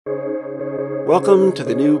Welcome to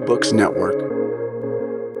the New Books Network.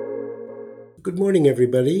 Good morning,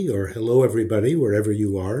 everybody, or hello, everybody, wherever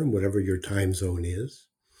you are and whatever your time zone is.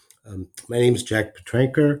 My name is Jack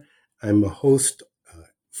Petranker. I'm a host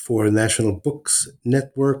for National Books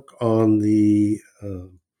Network on the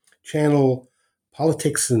channel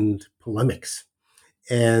Politics and Polemics.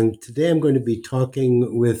 And today I'm going to be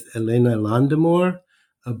talking with Elena Landemore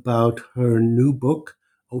about her new book,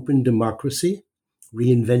 Open Democracy,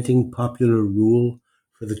 Reinventing Popular Rule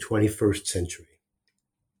for the 21st Century.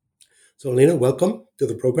 So, Elena, welcome to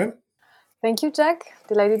the program. Thank you, Jack.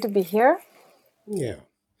 Delighted to be here. Yeah.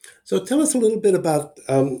 So tell us a little bit about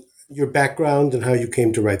your background and how you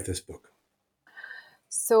came to write this book.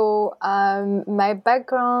 So my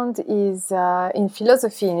background is in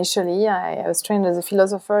philosophy initially. I was trained as a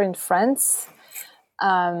philosopher in France,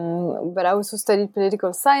 but I also studied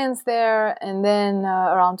political science there. And then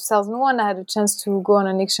around 2001, I had a chance to go on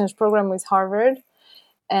an exchange program with Harvard.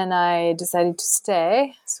 And I decided to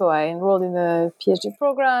stay. So I enrolled in the PhD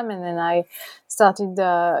program, and then I started,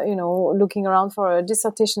 looking around for a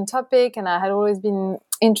dissertation topic. And I had always been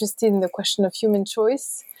interested in the question of human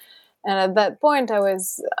choice. And at that point, I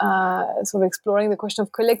was sort of exploring the question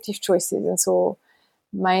of collective choices. And so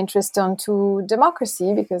my interest turned to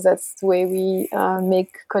democracy, because that's the way we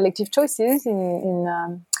make collective choices in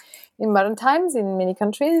modern times in many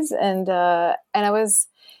countries. And I was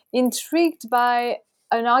intrigued by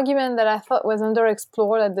an argument that I thought was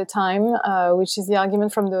underexplored at the time, which is the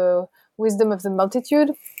argument from the wisdom of the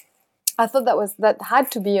multitude. I thought that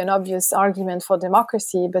had to be an obvious argument for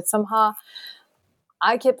democracy, but somehow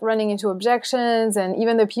I kept running into objections, and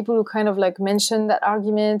even the people who kind of like mentioned that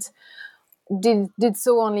argument did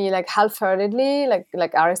so only like half-heartedly.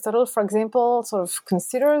 Like Aristotle, for example, sort of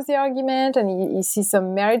considers the argument and he sees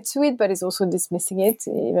some merit to it, but he's also dismissing it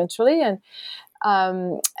eventually. And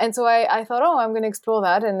so I thought, I'm going to explore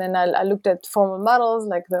that. And then I looked at formal models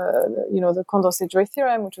like the Condorcet-Drey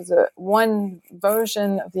theorem, which was one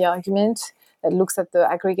version of the argument that looks at the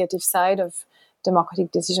aggregative side of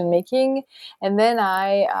democratic decision making. And then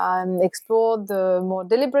I explored the more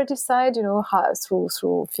deliberative side,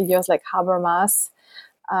 through figures like Habermas,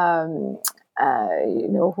 who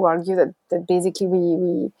argue that basically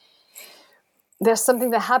we there's something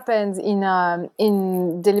that happens in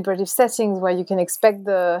deliberative settings where you can expect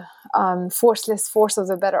the forceless force of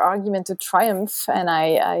the better argument to triumph. And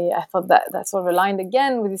I thought that sort of aligned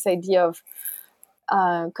again with this idea of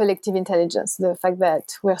collective intelligence, the fact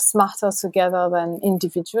that we're smarter together than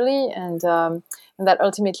individually, and that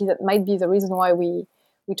ultimately that might be the reason why we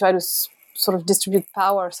try to sort of distribute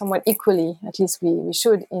power somewhat equally. At least we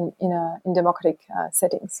should in democratic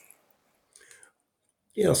settings.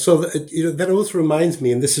 So that also reminds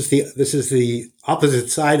me, and this is the opposite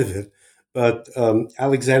side of it. But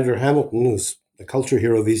Alexander Hamilton, who's a culture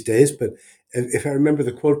hero these days, but if I remember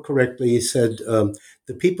the quote correctly, he said,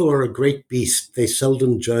 "The people are a great beast; they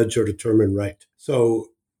seldom judge or determine right."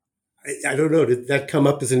 So I don't know. Did that come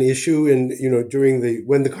up as an issue? And during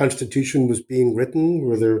when the Constitution was being written,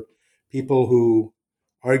 were there people who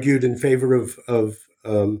argued in favor of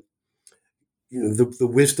the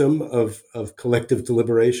wisdom of collective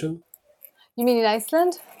deliberation? You mean in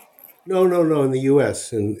Iceland? No, in the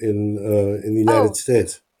U.S. in the United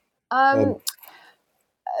States.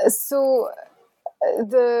 So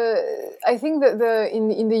I think that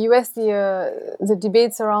in the U.S. the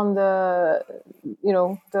debates around the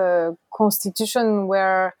Constitution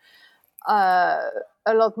were a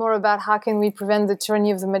lot more about how can we prevent the tyranny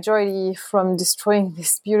of the majority from destroying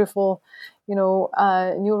this beautiful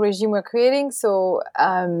new regime we're creating. So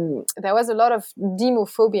there was a lot of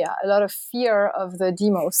demophobia, a lot of fear of the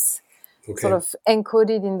demos, sort of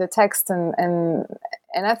encoded in the text, and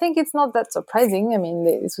I think it's not that surprising. I mean,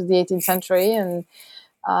 this was the 18th century, and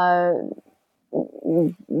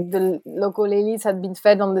the local elites had been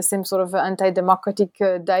fed on the same sort of anti-democratic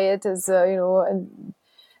diet as the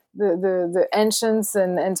ancients,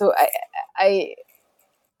 and so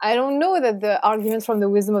I don't know that the argument from the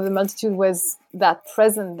wisdom of the multitude was that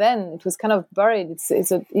present then. It was kind of buried.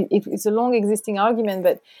 It's a long existing argument,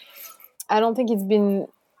 but I don't think it's been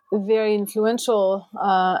very influential.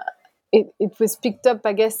 It was picked up,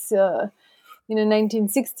 I guess, in the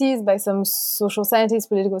 1960s by some social scientists,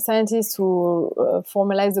 political scientists who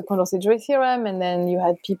formalized the Condorcet-Drey theorem, and then you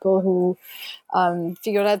had people who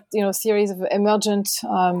figured out, series of emergent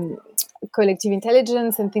collective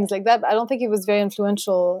intelligence and things like that. But I don't think it was very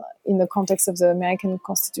influential in the context of the American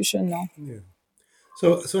Constitution. No. Yeah.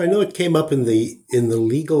 So I know it came up in the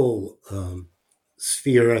legal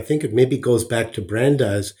sphere. I think it maybe goes back to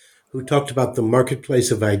Brandeis, who talked about the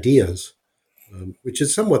marketplace of ideas. which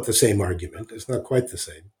is somewhat the same argument. It's not quite the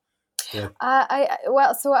same. But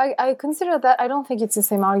I consider that. I don't think it's the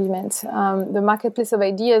same argument. The marketplace of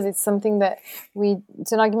ideas, it's something that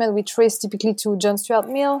it's an argument we trace typically to John Stuart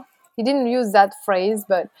Mill. He didn't use that phrase,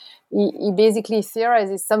 but he basically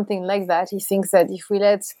theorizes something like that. He thinks that if we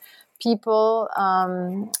let people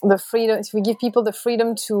the freedom, if we give people the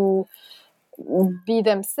freedom to be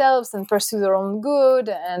themselves and pursue their own good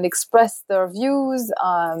and express their views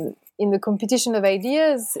in the competition of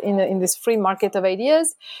ideas, in this free market of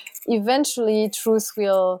ideas, eventually truth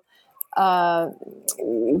will go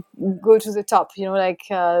to the top.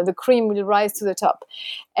 The cream will rise to the top.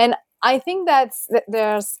 And I think that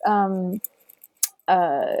there's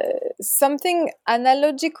something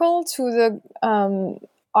analogical to the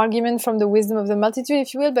argument from the wisdom of the multitude,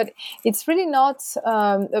 if you will, but it's really not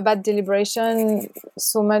about deliberation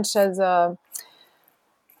so much as a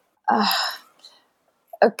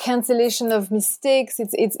cancellation of mistakes.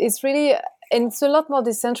 It's really, and it's a lot more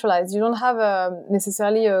decentralized. You don't have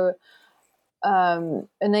necessarily an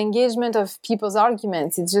engagement of people's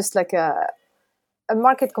arguments. It's just like a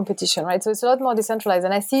market competition, right? So it's a lot more decentralized,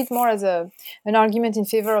 and I see it more as an argument in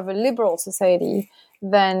favor of a liberal society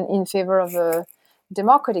than in favor of a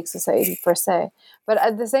democratic society per se. But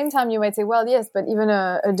at the same time, you might say, well, yes, but even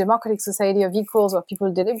a democratic society of equals where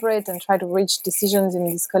people deliberate and try to reach decisions in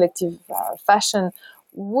this collective fashion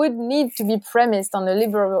would need to be premised on a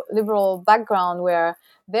liberal background where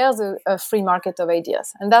there's a free market of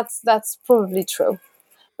ideas. And that's probably true.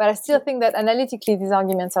 But I still think that analytically these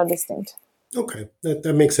arguments are distinct. Okay,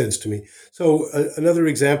 that makes sense to me. So another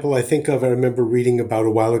example I think of, I remember reading about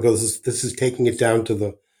a while ago, this is taking it down to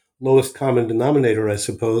the lowest common denominator, I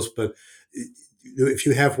suppose, but if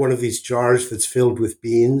you have one of these jars that's filled with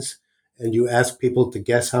beans and you ask people to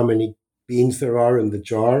guess how many beans there are in the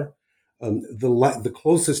jar, the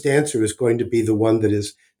closest answer is going to be the one that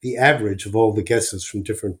is the average of all the guesses from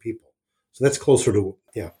different people. So that's closer to,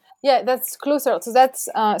 yeah. Yeah, that's closer. So that's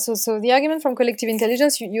so the argument from collective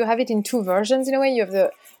intelligence, you have it in two versions in a way. You have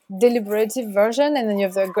the deliberative version and then you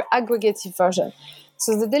have the aggregative version.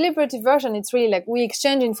 So the deliberative version, it's really like we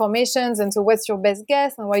exchange informations, and so what's your best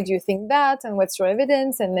guess and why do you think that and what's your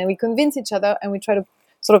evidence, and then we convince each other and we try to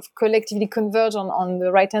sort of collectively converge on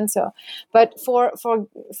the right answer. But for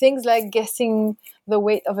things like guessing the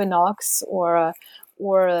weight of an ox or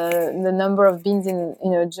the number of beans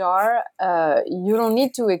in a jar, you don't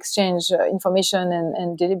need to exchange information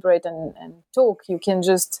and deliberate and talk. You can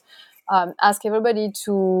just ask everybody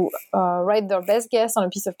to write their best guess on a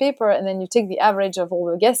piece of paper, and then you take the average of all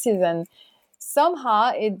the guesses, and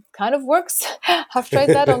somehow it kind of works. I've tried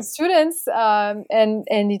that on students, and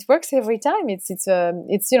it works every time. It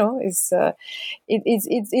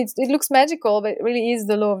looks magical, but it really is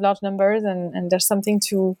the law of large numbers, and there's something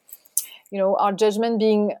to our judgment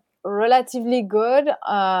being relatively good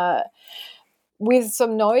with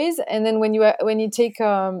some noise, and then when you take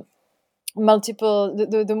multiple,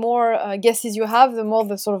 the more guesses you have, the more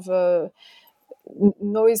the sort of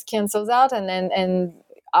noise cancels out, and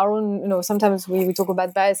our own, sometimes we talk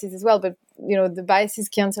about biases as well, but the biases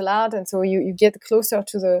cancel out, and so you get closer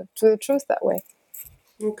to the truth that way.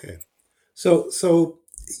 Okay, so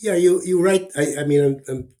yeah, you write. I mean,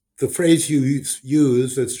 the phrase you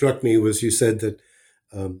used that struck me was, you said that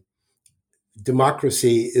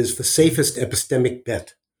democracy is the safest epistemic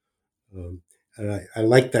bet. And I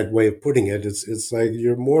like that way of putting it. It's like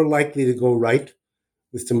you're more likely to go right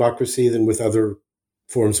with democracy than with other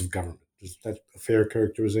forms of government. Is that a fair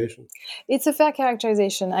characterization? It's a fair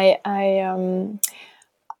characterization. I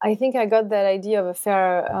think I got that idea of a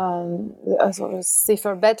fair, a sort of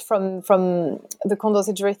safer bet from the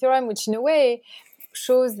Condorcet-Drury theorem, which in a way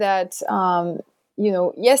shows that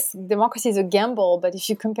yes, democracy is a gamble, but if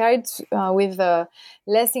you compare it with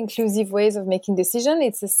less inclusive ways of making decisions,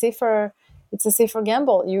 it's a safer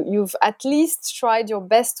gamble. You've at least tried your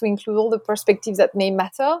best to include all the perspectives that may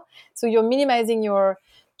matter, so you're minimizing your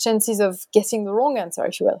chances of getting the wrong answer,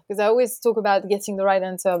 if you will. Because I always talk about getting the right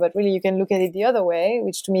answer, but really you can look at it the other way,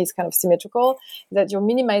 which to me is kind of symmetrical, that you're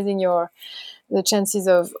minimizing the chances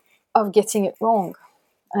of getting it wrong.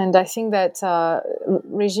 And I think that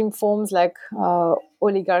regime forms like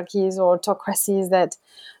oligarchies or autocracies that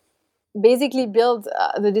basically build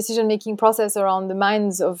the decision-making process around the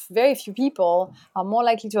minds of very few people are more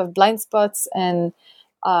likely to have blind spots and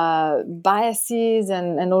biases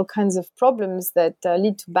and all kinds of problems that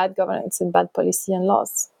lead to bad governance and bad policy and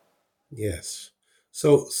laws. Yes.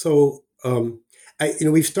 So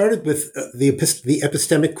we've started with the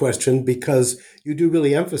epistemic question because you do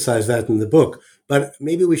really emphasize that in the book. But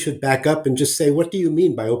maybe we should back up and just say, what do you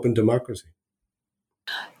mean by open democracy?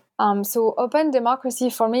 So open democracy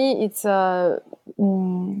for me, it's a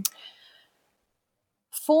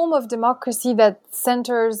form of democracy that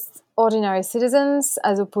centers ordinary citizens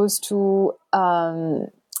as opposed to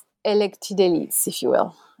elected elites, if you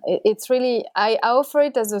will. It's really, I offer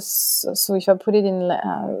it as so if I put it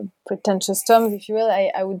in pretentious terms, if you will,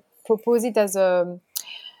 I would propose it as a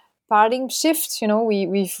paradigm shift.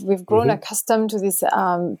 We've grown accustomed to this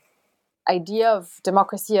idea of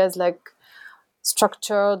democracy as like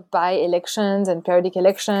structured by elections and periodic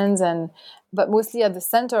elections, but mostly at the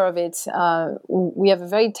center of it, we have a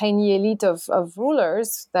very tiny elite of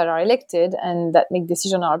rulers that are elected and that make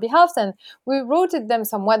decisions on our behalf. And we rotate them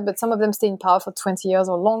somewhat, but some of them stay in power for 20 years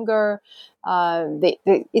or longer.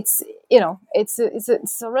 It's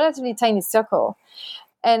a relatively tiny circle.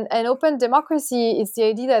 And open democracy is the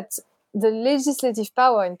idea that the legislative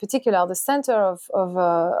power, in particular, the center of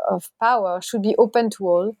power, should be open to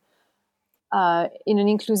all. In an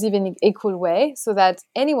inclusive and equal way, so that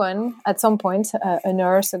anyone at some point, a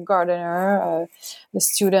nurse, a gardener, a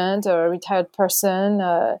student, a retired person,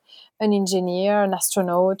 an engineer, an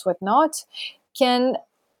astronaut, whatnot, can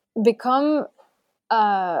become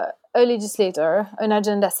a legislator, an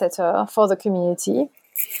agenda setter for the community.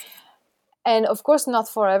 And of course, not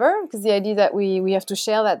forever, because the idea that we have to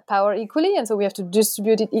share that power equally, and so we have to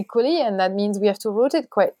distribute it equally, and that means we have to rotate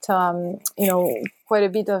quite a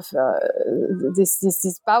bit of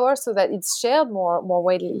this power so that it's shared more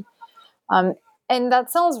widely. And that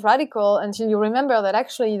sounds radical until you remember that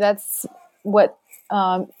actually that's what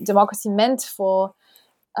democracy meant for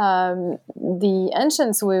the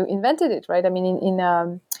ancients who invented it, right? I mean,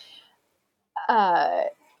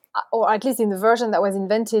 or at least in the version that was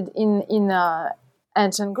invented in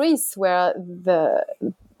ancient Greece, where the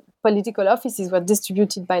political offices were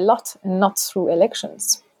distributed by lot and not through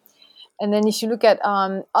elections. And then if you look at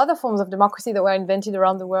other forms of democracy that were invented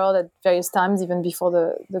around the world at various times, even before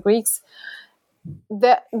the Greeks,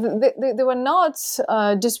 they were not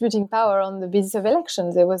distributing power on the basis of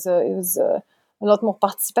elections. It was a lot more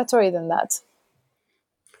participatory than that.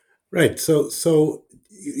 Right. So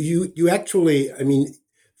you actually, I mean,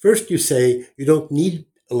 first you say you don't need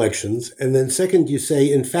elections, and then second you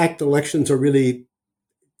say, in fact, elections are really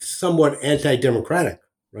somewhat anti-democratic,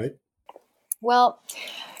 right? Well,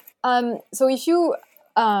 so if you,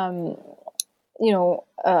 buy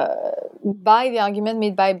the argument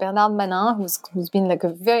made by Bernard Manin, who's been like a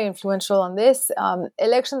very influential on this,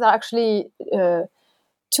 elections are actually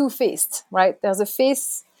two-faced, right? There's a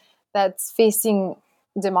face that's facing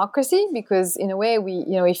democracy, because in a way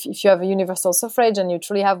if you have a universal suffrage and you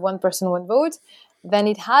truly have one person, one vote, then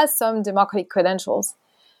it has some democratic credentials.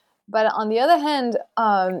 But on the other hand,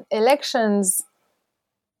 elections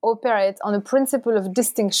operate on a principle of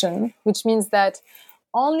distinction, which means that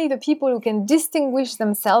only the people who can distinguish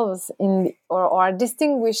themselves or are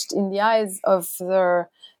distinguished in the eyes of their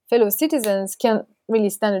fellow citizens can really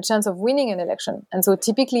stand a chance of winning an election. And so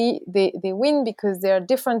typically they win because they are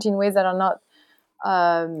different in ways that are not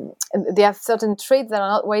they have certain traits that are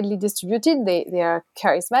not widely distributed. They are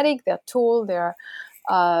charismatic, they're tall, they're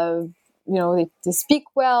they speak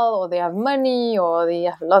well, or they have money, or they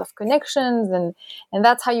have a lot of connections, and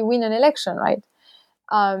that's how you win an election, right?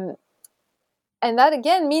 And that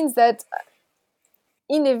again means that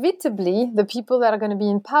inevitably the people that are going to be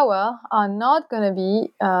in power are not going to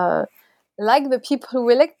be like the people who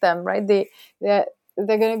elect them, right? They're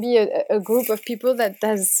going to be a group of people that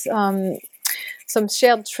has some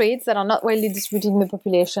shared traits that are not widely distributed in the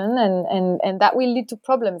population, and that will lead to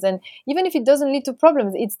problems. And even if it doesn't lead to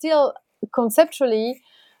problems, it's still conceptually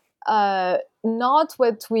not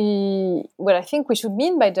what I think we should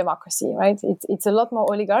mean by democracy, right? It's a lot more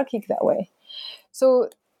oligarchic that way. So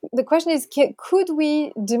the question is, could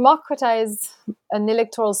we democratize an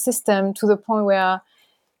electoral system to the point where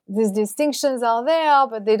these distinctions are there,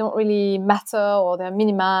 but they don't really matter, or they're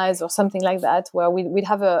minimized, or something like that, where we'd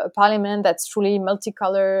have a parliament that's truly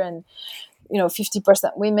multicolor and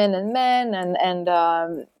 50% women and men, and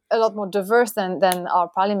a lot more diverse than our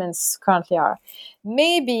parliaments currently are.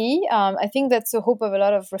 Maybe, I think that's the hope of a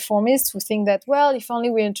lot of reformists who think that, well, if only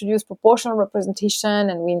we introduce proportional representation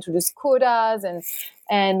and we introduce quotas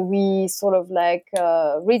and we sort of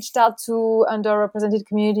reached out to underrepresented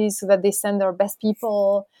communities so that they send their best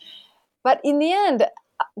people. But in the end,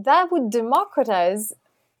 that would democratize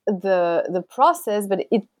the process, but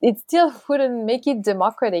it still wouldn't make it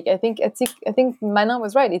democratic. I think Manin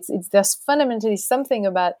was right. There's fundamentally something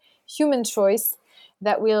about human choice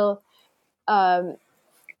that will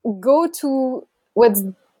go to what's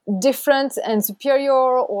different and superior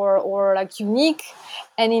or like unique,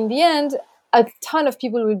 and in the end a ton of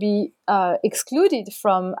people will be excluded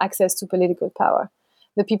from access to political power.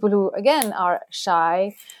 The people who, again, are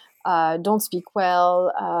shy, don't speak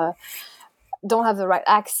well, don't have the right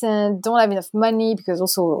accent, don't have enough money, because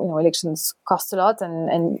also, elections cost a lot,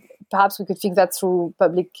 and perhaps we could fix that through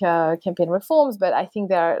public campaign reforms, but I think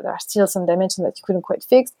there are still some dimensions that you couldn't quite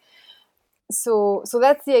fix. So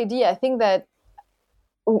that's the idea. I think that,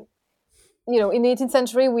 in the 18th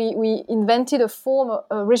century, we invented a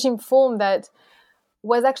regime form that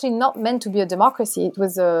was actually not meant to be a democracy. It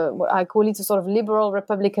was I call it a sort of liberal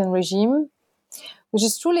republican regime, which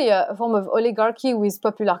is truly a form of oligarchy with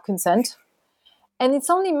popular consent. And it's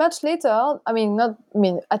only much later,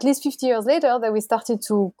 at least 50 years later, that we started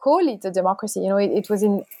to call it a democracy. It was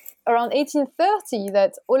in around 1830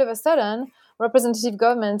 that all of a sudden representative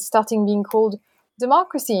government starting being called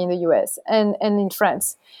democracy in the US and in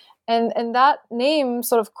France. And that name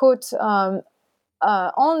sort of caught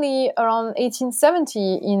only around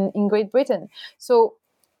 1870 in Great Britain. So,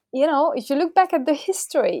 if you look back at the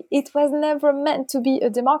history, it was never meant to be a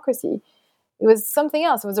democracy. It was something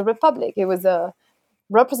else. It was a republic. It was a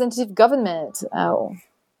representative government.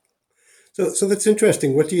 So that's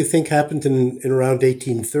interesting. What do you think happened in around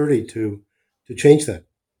 1830 to change that?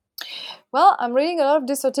 Well, I'm reading a lot of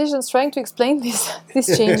dissertations trying to explain these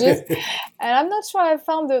changes, and I'm not sure I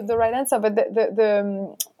found the right answer. But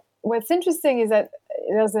the what's interesting is that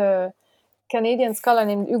there's a Canadian scholar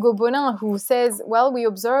named Hugo Bonin who says, well, we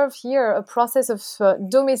observe here a process of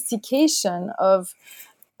domestication of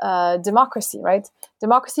democracy, right?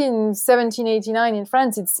 Democracy in 1789 in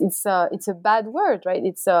France, it's a bad word, right?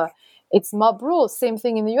 It's mob rule. Same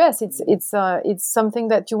thing in the US. It's something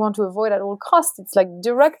that you want to avoid at all costs. It's like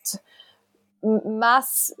direct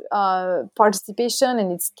mass participation,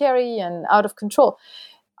 and it's scary and out of control.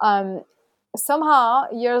 Somehow,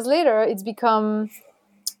 years later, it's become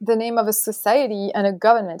the name of a society and a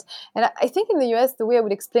government. And I think in the US, the way I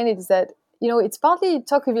would explain it is that, it's partly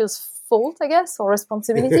Tocqueville's fault, I guess, or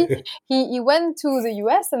responsibility. He went to the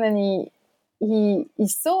US, and then he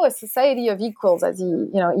saw a society of equals, as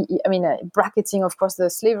bracketing, of course, the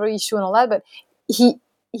slavery issue and all that, but he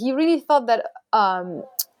really thought that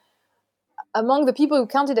among the people who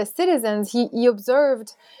counted as citizens, he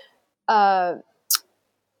observed an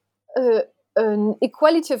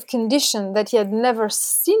equality of condition that he had never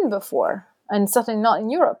seen before, and certainly not in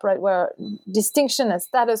Europe, right, where distinction and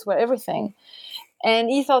status were everything. And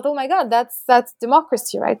he thought, oh my God, that's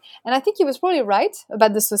democracy, right? And I think he was probably right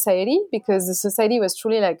about the society, because the society was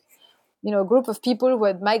truly like, a group of people who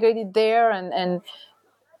had migrated there and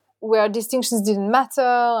where distinctions didn't matter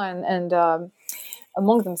and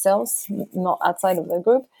among themselves, not outside of the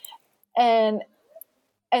group.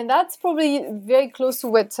 And that's probably very close to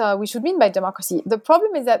what we should mean by democracy. The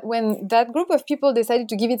problem is that when that group of people decided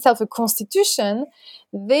to give itself a constitution,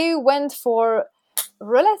 they went for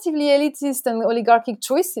relatively elitist and oligarchic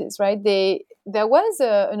choices, right? There was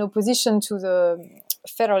an opposition to the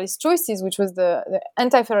federalist choices, which was the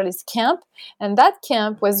anti-federalist camp. And that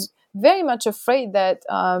camp was very much afraid that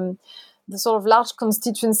the sort of large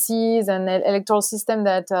constituencies and electoral system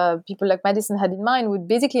that people like Madison had in mind would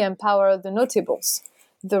basically empower the notables,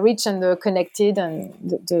 the rich and the connected, and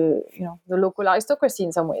the local aristocracy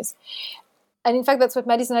in some ways. And in fact, that's what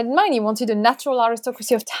Madison had in mind. He wanted a natural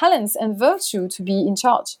aristocracy of talents and virtue to be in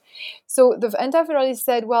charge. So the anti-federalists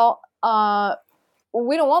said, well,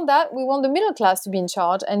 we don't want that. We want the middle class to be in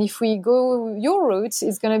charge. And if we go your route,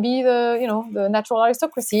 it's going to be the natural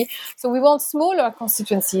aristocracy. So we want smaller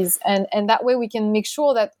constituencies. And that way we can make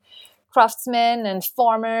sure that craftsmen and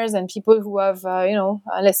farmers and people who have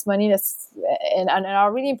less money and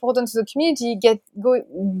are really important to the community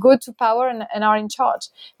go to power and are in charge.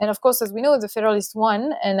 And of course, as we know, the Federalists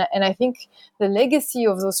won, and I think the legacy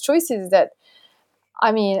of those choices that,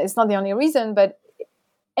 it's not the only reason, but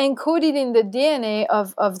encoded in the DNA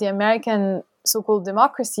of the American so-called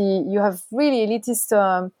democracy, you have really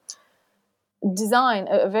elitist design,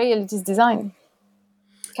 a very elitist design.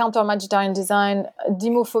 Counter-majoritarian design,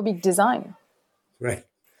 demophobic design. Right.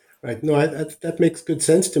 No, that makes good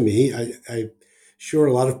sense to me. I'm sure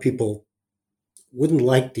a lot of people wouldn't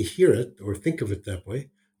like to hear it or think of it that way,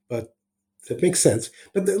 but that makes sense.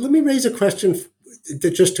 But let me raise a question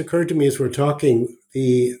that just occurred to me as we're talking.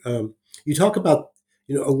 You talk about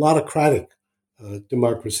a autocratic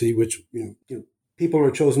democracy, which people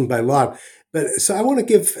are chosen by lot. But so I want to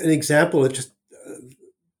give an example that just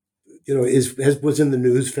was in the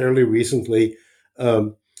news fairly recently,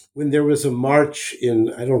 when there was a march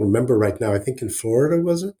in, I don't remember right now, I think in Florida,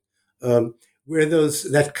 was it? Where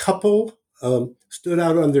that couple stood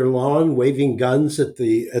out on their lawn waving guns at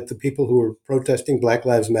the people who were protesting Black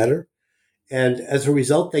Lives Matter. And as a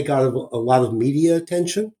result, they got a lot of media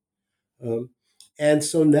attention. Um, and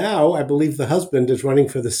so now I believe the husband is running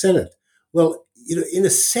for the Senate. Well, in a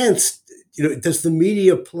sense, does the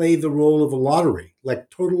media play the role of a lottery? Like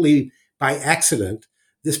totally by accident,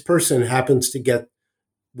 this person happens to get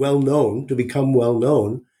well known, to become well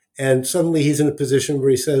known, and suddenly he's in a position where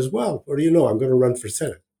he says, well, what do you know? I'm going to run for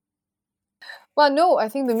Senate. Well, no, I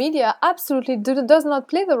think the media absolutely does not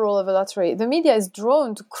play the role of a lottery. The media is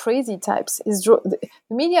drawn to crazy types. The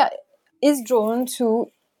media is drawn to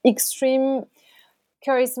extreme,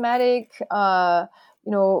 charismatic,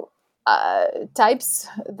 types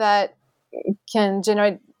that can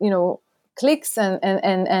generate, clicks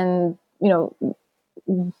and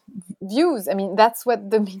views. I mean, that's what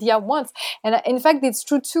the media wants. And in fact, it's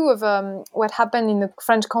true too of what happened in the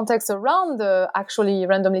French context around the actually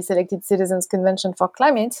randomly selected Citizens Convention for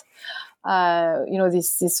Climate.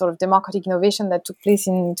 This sort of democratic innovation that took place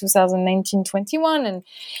in 2019-21,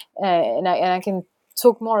 and I can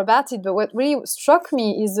talk more about it. But what really struck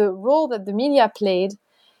me is the role that the media played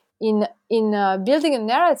in building a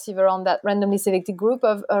narrative around that randomly selected group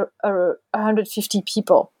of 150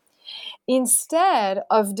 people. Instead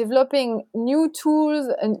of developing new tools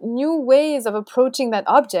and new ways of approaching that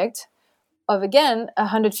object of, again,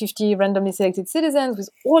 150 randomly selected citizens with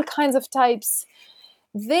all kinds of types,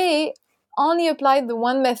 they only applied the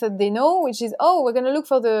one method they know, which is, we're going to look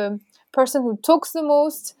for the person who talks the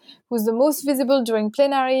most, who's the most visible during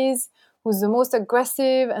plenaries, who's the most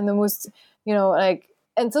aggressive and the most,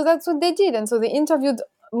 and so that's what they did. And so they interviewed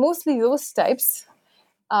mostly those types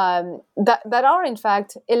that are in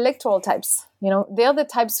fact electoral types. They're the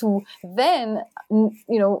types who then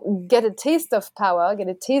get a taste of power, get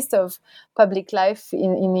a taste of public life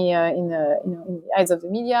in the eyes of the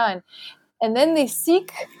media, and then they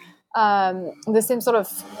seek the same sort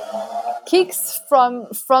of kicks from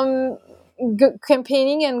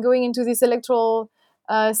campaigning and going into this electoral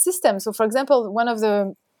system. So, for example, one of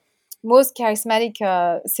the most charismatic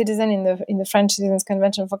citizen in the French Citizens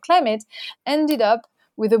Convention for Climate ended up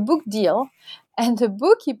with a book deal, and the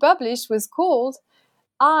book he published was called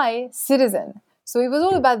I, Citizen. So it was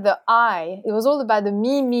all about the I. It was all about the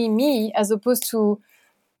me, as opposed to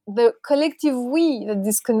the collective we that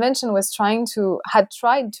this convention had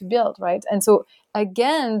tried to build, right? And so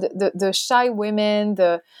again, the shy women,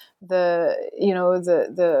 the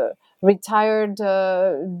retired,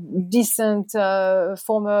 decent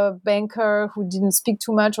former banker who didn't speak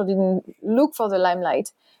too much or didn't look for the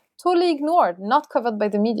limelight, totally ignored, not covered by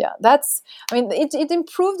the media. It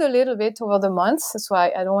improved a little bit over the months. That's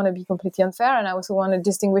why I don't want to be completely unfair, and I also want to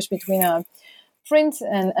distinguish between print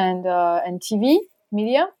and TV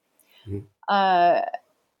media. Mm-hmm.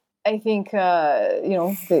 I think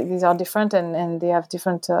these are different and they have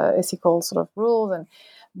different ethical sort of rules.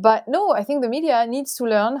 But no, I think the media needs to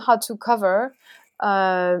learn how to cover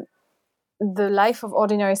the life of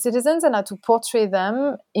ordinary citizens and how to portray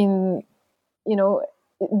them in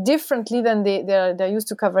differently than they're used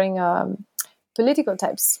to covering political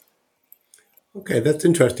types. Okay, that's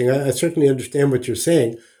interesting. I certainly understand what you're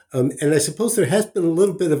saying. And I suppose there has been a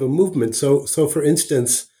little bit of a movement. So for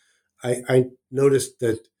instance, I noticed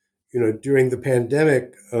that, during the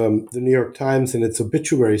pandemic, the New York Times in its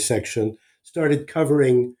obituary section started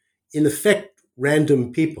covering, in effect,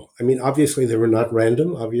 random people. I mean, obviously they were not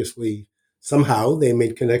random. Obviously, somehow they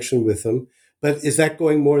made connection with them. But is that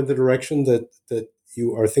going more in the direction that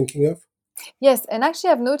you are thinking of? Yes, and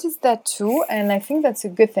actually I've noticed that too, and I think that's a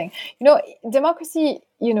good thing. Democracy,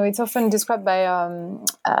 it's often described by,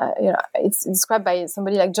 it's described by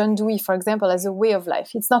somebody like John Dewey, for example, as a way of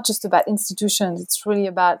life. It's not just about institutions. It's really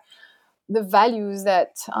about the values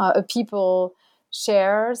that a people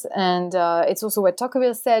shares, and it's also what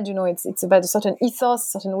Tocqueville said. It's about a certain ethos,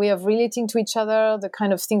 a certain way of relating to each other, the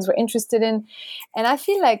kind of things we're interested in. And I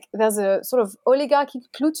feel like there's a sort of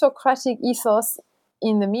oligarchic, plutocratic ethos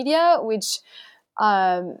in the media, which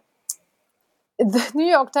the New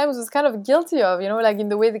York Times was kind of guilty of, like in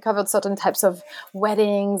the way they covered certain types of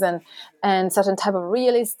weddings and certain type of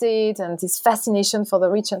real estate and this fascination for the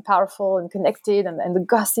rich and powerful and connected and the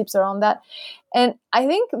gossips around that. And I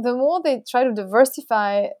think the more they try to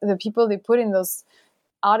diversify the people they put in those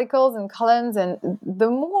articles and columns, and the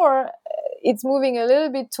more it's moving a little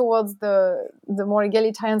bit towards the more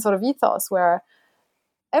egalitarian sort of ethos where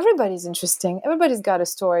everybody's interesting. Everybody's got a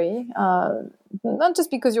story. Not just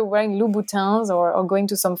because you're wearing Louboutins or going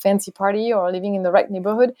to some fancy party or living in the right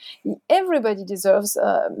neighborhood. Everybody deserves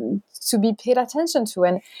to be paid attention to.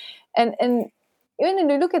 And even when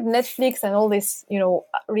you look at Netflix and all this,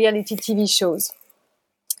 reality TV shows.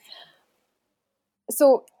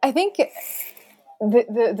 So I think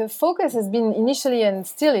the focus has been initially, and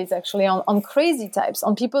still is actually, on crazy types,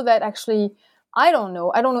 on people that actually I don't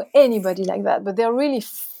know anybody like that, but they're really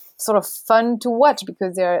sort of fun to watch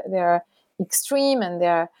because they're extreme and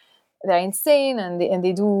they're insane and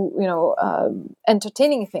they do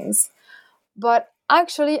entertaining things. But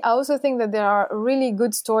actually, I also think that there are really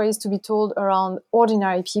good stories to be told around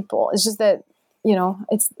ordinary people. It's just that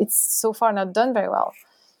it's so far not done very well.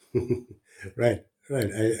 Right.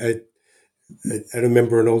 I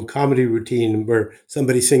remember an old comedy routine where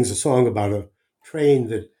somebody sings a song about a train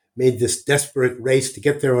that made this desperate race to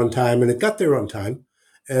get there on time, and it got there on time.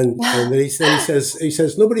 And then he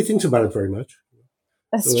says nobody thinks about it very much.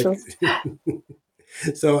 That's true.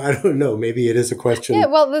 So I don't know. Maybe it is a question. Yeah,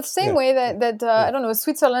 well, the same way that I don't know,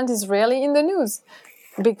 Switzerland is rarely in the news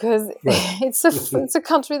because it's a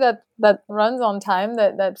country that runs on time,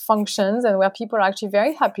 that functions, and where people are actually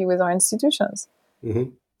very happy with our institutions.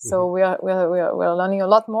 Mm-hmm. So we're learning a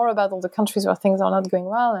lot more about all the countries where things are not going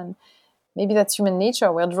well, and maybe that's human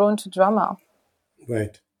nature. We're drawn to drama.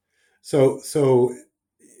 Right. So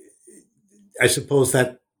I suppose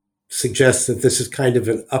that suggests that this is kind of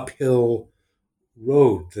an uphill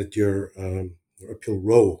road that you're uphill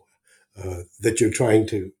row that you're trying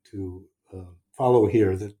to follow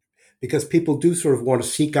here. That because people do sort of want to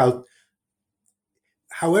seek out,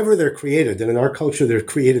 however they're created, and in our culture they're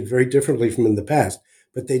created very differently from in the past.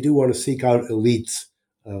 But they do want to seek out elites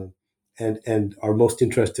and are most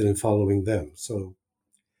interested in following them. So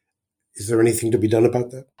is there anything to be done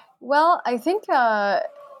about that? Well, I think,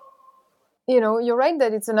 you're right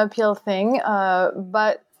that it's an uphill thing,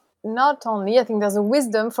 but not only. I think there's a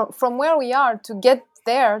wisdom from where we are to get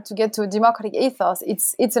there, to get to a democratic ethos.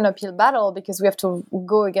 It's an uphill battle because we have to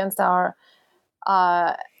go against our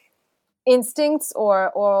instincts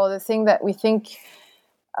or the thing that we think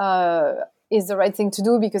is the right thing to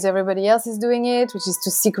do because everybody else is doing it, which is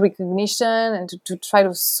to seek recognition and to try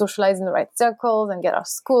to socialize in the right circles and get our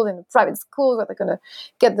school in the private schools where they're going to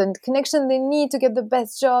get the connection they need to get the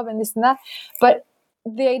best job and this and that. But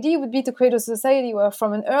the idea would be to create a society where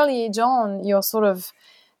from an early age on, you're sort of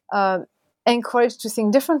encouraged to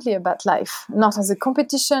think differently about life, not as a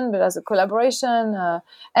competition, but as a collaboration.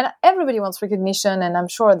 And everybody wants recognition, and I'm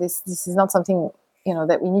sure this is not something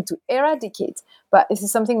that we need to eradicate, but this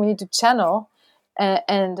is something we need to channel,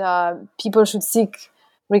 and people should seek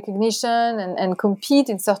recognition and compete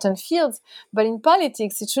in certain fields. But in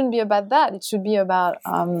politics, it shouldn't be about that. It should be about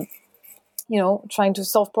trying to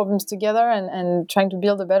solve problems together and trying to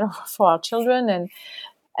build a better world for our children.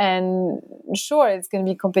 And sure, it's going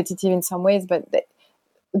to be competitive in some ways, but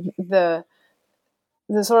the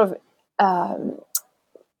sort of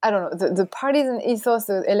I don't know, the partisan ethos,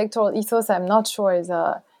 the electoral ethos, I'm not sure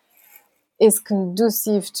is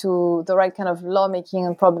conducive to the right kind of lawmaking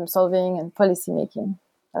and problem solving and policy making.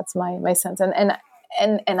 That's my sense. And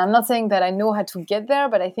I'm not saying that I know how to get there,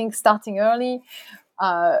 but I think starting early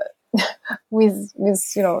with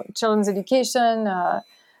children's education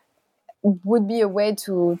would be a way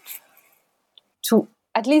to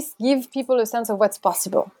at least give people a sense of what's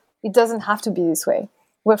possible. It doesn't have to be this way.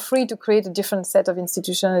 We're free to create a different set of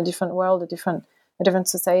institutions, a different world, a different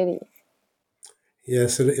society.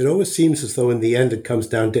 Yes, and it always seems as though in the end it comes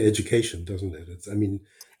down to education, doesn't it?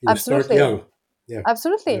 Absolutely. Start young. Yeah,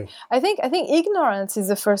 absolutely. Yeah. I think ignorance is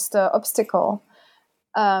the first obstacle.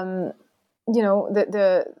 The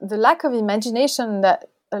lack of imagination that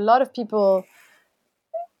a lot of people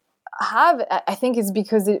have, I think, is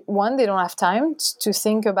because they don't have time to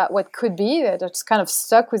think about what could be. They're just kind of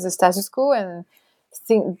stuck with the status quo and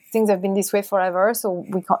things have been this way forever, so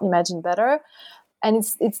we can't imagine better. And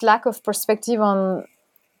it's lack of perspective on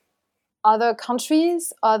other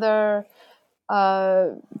countries, other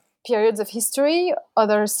periods of history,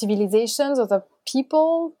 other civilizations, other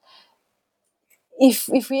people.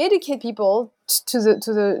 If we educate people to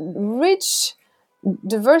the rich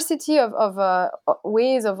diversity of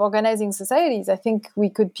ways of organizing societies, I think we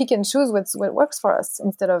could pick and choose what works for us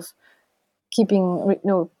instead of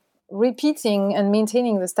repeating and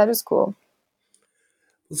maintaining the status quo.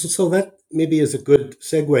 So that maybe is a good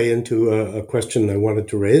segue into a question I wanted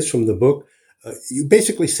to raise from the book. You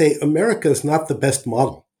basically say America is not the best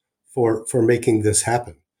model for making this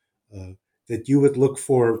happen, that you would look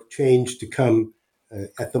for change to come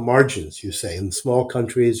at the margins, you say, in small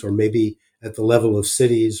countries or maybe at the level of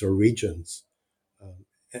cities or regions.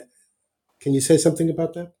 Can you say something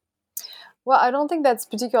about that? Well, I don't think that's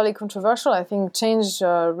particularly controversial. I think change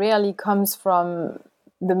rarely comes from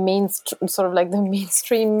the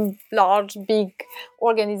mainstream, large, big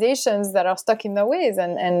organizations that are stuck in their ways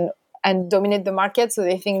and dominate the market, so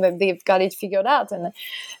they think that they've got it figured out. And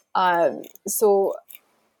So,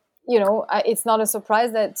 it's not a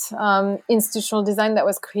surprise that institutional design that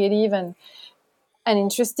was creative and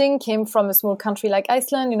interesting came from a small country like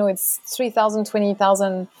Iceland. It's 3,000,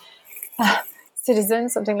 20,000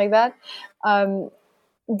 citizens, something like that,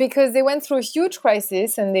 because they went through a huge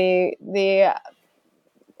crisis, and they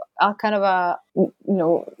are kind of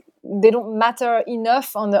they don't matter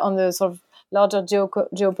enough on the sort of larger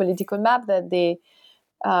geopolitical map that they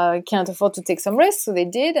can't afford to take some risks. So they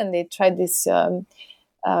did, and they tried this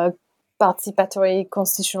participatory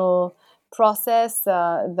constitutional process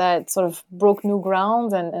that sort of broke new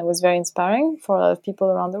ground and was very inspiring for a lot of people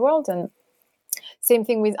around the world. And same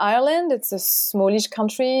thing with Ireland. It's a smallish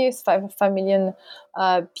country, 5 million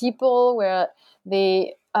people, where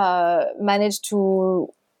they managed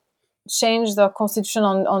to change the constitution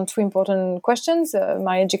on 2 important questions,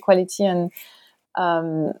 marriage equality and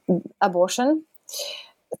abortion,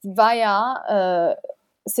 via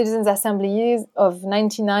citizens' assemblies of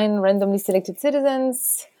 99 randomly selected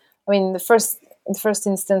citizens. I mean, in the first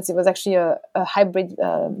instance, it was actually a hybrid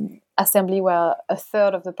assembly where a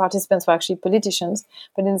third of the participants were actually politicians.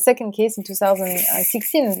 But in the second case, in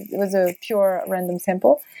 2016, it was a pure random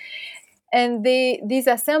sample. And these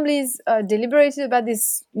assemblies deliberated about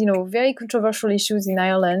these, very controversial issues in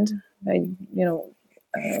Ireland,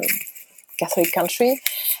 Catholic country,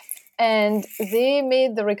 and they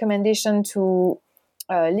made the recommendation to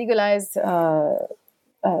legalize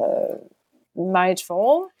marriage for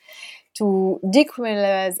all, to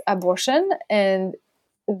decriminalize abortion, and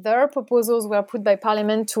their proposals were put by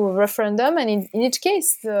Parliament to a referendum, and in each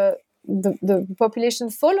case, the population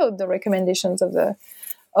followed the recommendations of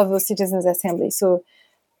those citizens' assemblies. So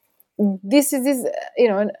this is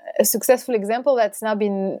a successful example that's now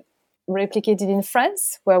been replicated in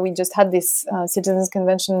France, where we just had this citizens'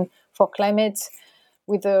 convention for climate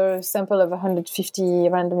with a sample of 150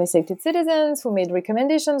 randomly selected citizens who made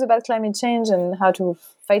recommendations about climate change and how to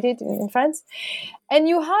fight it in France. And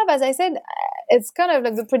you have, as I said, it's kind of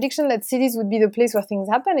like the prediction that cities would be the place where things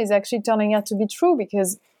happen is actually turning out to be true,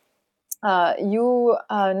 because you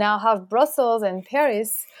now have Brussels and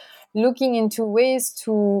Paris looking into ways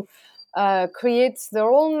to create their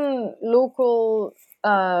own local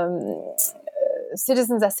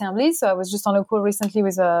citizens' assemblies. So I was just on a call recently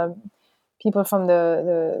with people from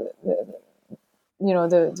the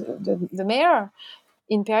mayor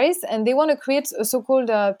in Paris, and they want to create a so-called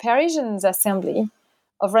Parisians' assembly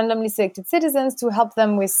of randomly selected citizens to help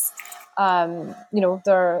them with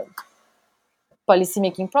their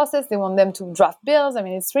policy-making process. They want them to draft bills. I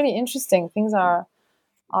mean, it's really interesting. Things are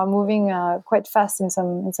moving quite fast in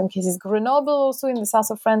some cases. Grenoble, also in the south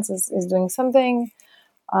of France, is doing something.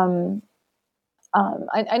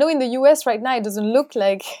 I know in the US right now it doesn't look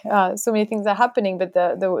like so many things are happening, but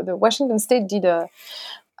the Washington State did a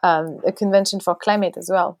convention for climate as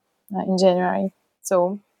well in January.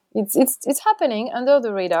 So it's happening under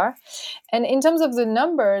the radar. And in terms of the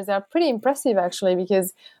numbers, they're pretty impressive actually,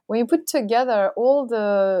 because when you put together all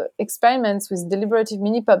the experiments with deliberative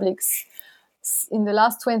mini publics in the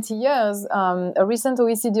last 20 years, a recent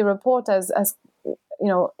OECD report has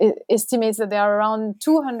estimates that there are around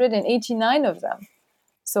 289 of them.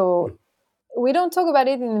 So we don't talk about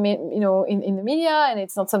it in the media, and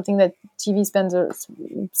it's not something that TV sponsors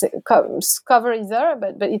cover either.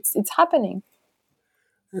 But it's happening.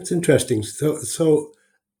 That's interesting. So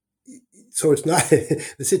it's not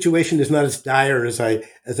the situation is not as dire as I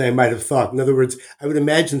might have thought. In other words, I would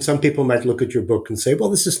imagine some people might look at your book and say, "Well,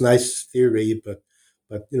 this is nice theory, but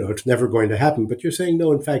it's never going to happen." But you're saying,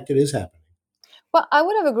 no, in fact, it is happening. Well, I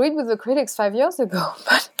would have agreed with the critics 5 years ago,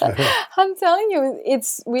 but I'm telling you,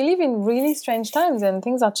 we live in really strange times, and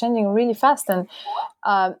things are changing really fast. And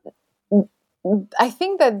I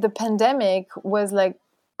think that the pandemic was like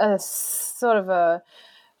a sort of a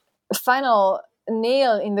final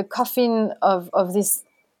nail in the coffin of this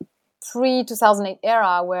pre-2008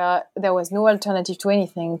 era, where there was no alternative to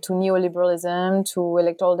anything, to neoliberalism, to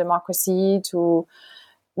electoral democracy, to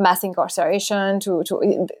mass incarceration,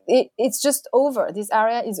 it's just over. This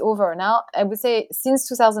area is over. Now, I would say since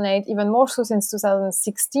 2008, even more so since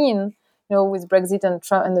 2016, with Brexit and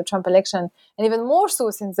the Trump election, and even more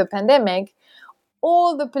so since the pandemic,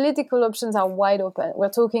 all the political options are wide open. We're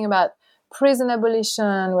talking about prison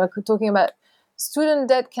abolition, we're talking about student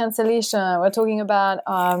debt cancellation, we're talking about,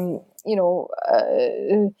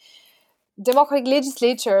 democratic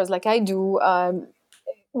legislatures like I do.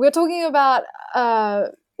 We're talking about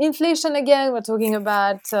inflation again. We're talking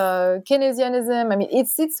about Keynesianism. I mean,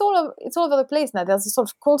 it's all over the place now. There's a sort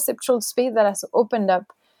of conceptual space that has opened up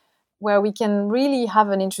where we can really have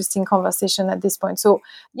an interesting conversation at this point. So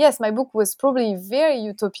yes, my book was probably very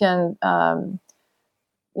utopian,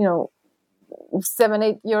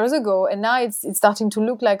 7-8 years ago, and now it's starting to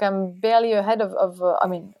look like I'm barely ahead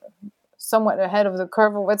somewhat ahead of the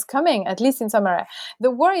curve of what's coming, at least in some area.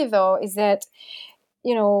 The worry, though, is that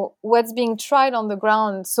what's being tried on the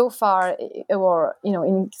ground so far, or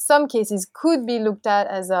in some cases, could be looked at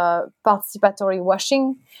as a participatory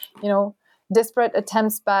washing. Desperate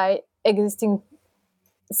attempts by existing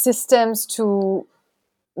systems to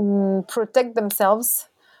protect themselves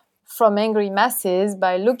from angry masses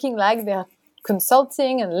by looking like they're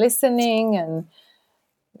consulting and listening and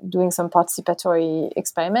doing some participatory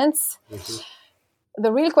experiments. Mm-hmm.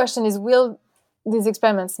 The real question is, will these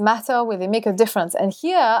experiments matter? Will they make a difference? And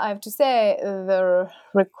here, I have to say, the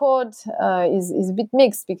record is a bit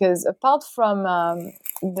mixed, because apart from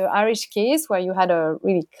the Irish case, where you had a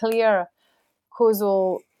really clear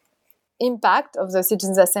causal impact of the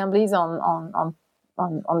citizens' assemblies on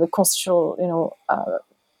the constitutional,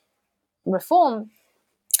 reform,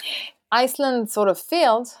 Iceland sort of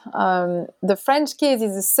failed. The French case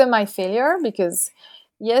is a semi-failure, because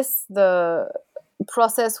yes, the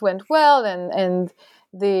process went well, and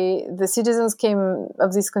the citizens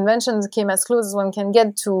of these conventions came as close as one can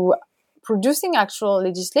get to producing actual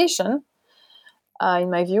legislation,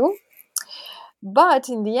 in my view. But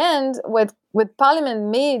in the end, what Parliament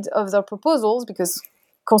made of their proposals, because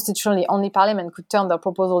constitutionally only Parliament could turn their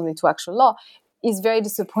proposals into actual law, is very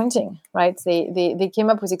disappointing, right? They came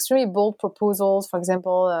up with extremely bold proposals, for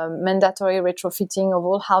example, mandatory retrofitting of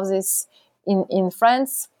all houses in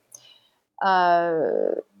France.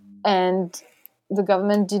 And the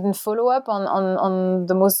government didn't follow up on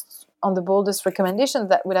the boldest recommendations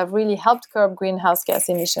that would have really helped curb greenhouse gas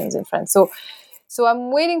emissions in France. So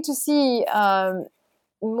I'm waiting to see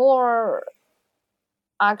more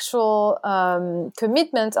actual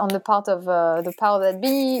commitment on the part of the power that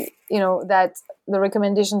be, that the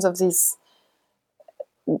recommendations of these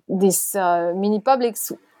mini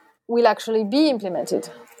publics will actually be implemented.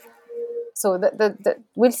 So that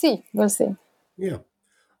we'll see. Yeah.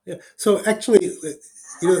 So actually,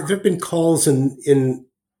 there've been calls in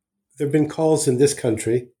this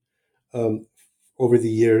country over the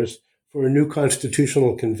years for a new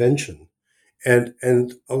constitutional convention, and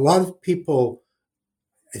a lot of people,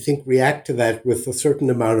 I think, react to that with a certain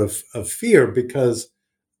amount of fear, because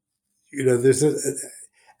there's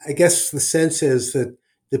I guess the sense is that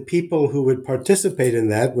the people who would participate in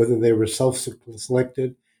that, whether they were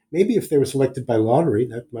self-selected, maybe if they were selected by lottery,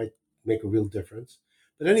 that might make a real difference.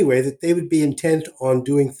 But anyway, that they would be intent on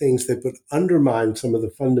doing things that would undermine some of the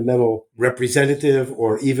fundamental representative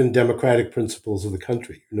or even democratic principles of the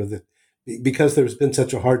country. That because there's been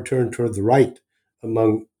such a hard turn toward the right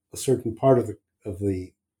among a certain part of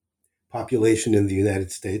the population in the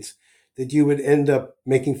United States, that you would end up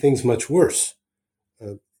making things much worse.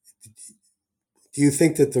 Do you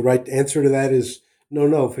think that the right answer to that is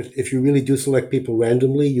no? If you really do select people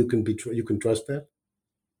randomly, you can trust that?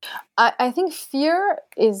 I think fear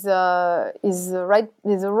is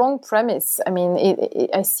the wrong premise. I mean,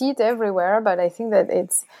 I see it everywhere, but I think that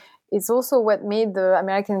it's also what made the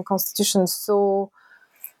American Constitution so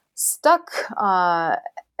stuck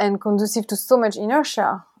and conducive to so much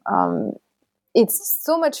inertia. It's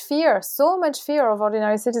so much fear of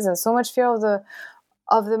ordinary citizens, so much fear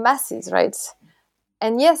of the masses, right?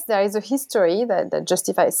 And yes, there is a history that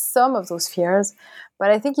justifies some of those fears, but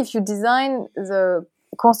I think if you design the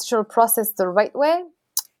constitutional process the right way,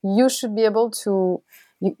 you should be able to.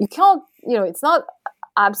 You can't. It's not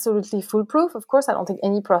absolutely foolproof. Of course, I don't think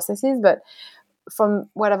any process is, but from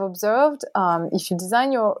what I've observed, if you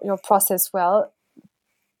design your process well,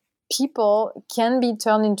 people can be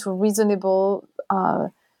turned into reasonable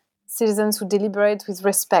citizens who deliberate with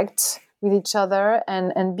respect with each other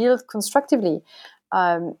and build constructively.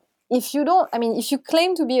 If you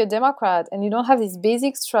claim to be a Democrat and you don't have this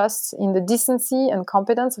basic trust in the decency and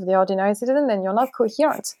competence of the ordinary citizen, then you're not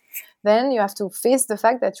coherent. Then you have to face the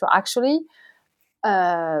fact that you're actually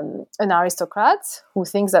an aristocrat who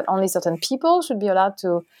thinks that only certain people should be allowed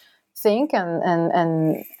to think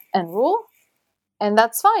and rule. And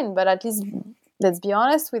that's fine, but at least let's be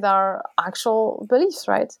honest with our actual beliefs,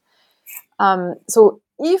 right? So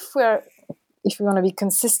if we want to be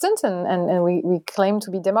consistent and we claim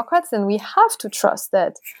to be Democrats, then we have to trust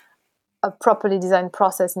that a properly designed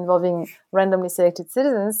process involving randomly selected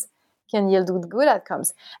citizens can yield good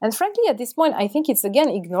outcomes. And frankly, at this point, I think it's again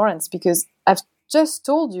ignorance, because I've just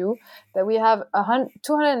told you that we have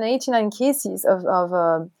 289 cases of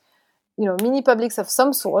mini publics of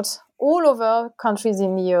some sort all over countries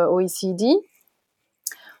in the OECD.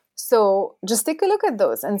 So just take a look at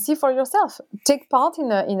those and see for yourself. Take part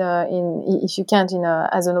if you can't,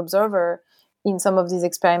 as an observer in some of these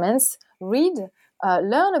experiments. Read,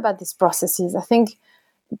 learn about these processes. I think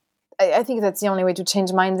that's the only way to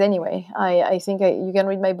change minds anyway. I think you can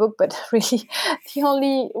read my book, but really the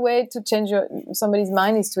only way to change somebody's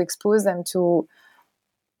mind is to expose them to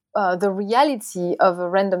the reality of a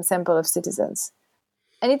random sample of citizens.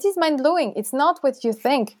 And it is mind-blowing. It's not what you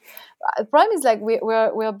think. The problem is, like,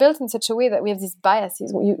 we're built in such a way that we have these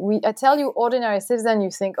biases. I tell you, ordinary citizen,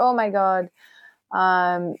 you think, oh my God,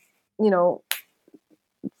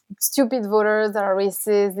 stupid voters that are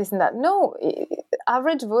racist, this and that. No,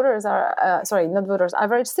 average voters are, not voters,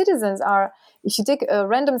 average citizens are, if you take a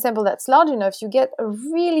random sample that's large enough, you get a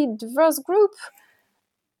really diverse group.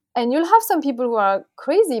 And you'll have some people who are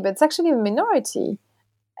crazy, but it's actually a minority.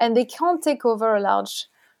 And they can't take over a large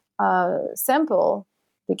sample.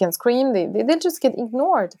 They can scream, they'll just get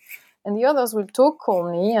ignored. And the others will talk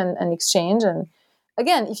calmly and exchange. And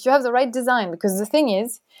again, if you have the right design, because the thing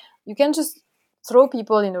is, you can't just throw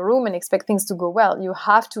people in a room and expect things to go well. You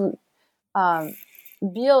have to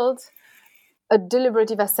build a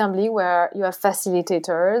deliberative assembly where you have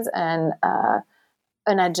facilitators and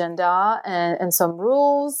an agenda and some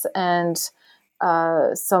rules and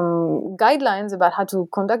some guidelines about how to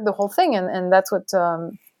conduct the whole thing. And that's what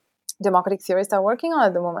democratic theorists are working on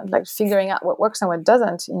at the moment, like figuring out what works and what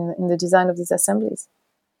doesn't in the design of these assemblies.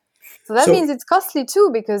 So that means it's costly too,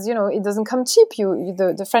 because it doesn't come cheap.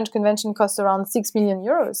 The French Convention costs around 6 million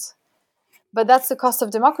euros, but that's the cost of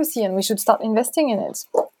democracy, and we should start investing in it.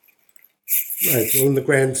 Right. Well, in the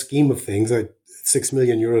grand scheme of things, 6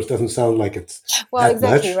 million euros doesn't sound like it's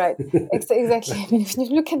exactly much. Right. Exactly. I mean, if you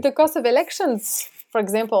look at the cost of elections, for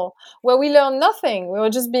example, where we learn nothing, we were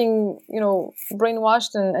just being,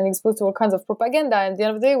 brainwashed and exposed to all kinds of propaganda. And at the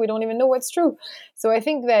end of the day, we don't even know what's true. So I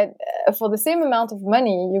think that for the same amount of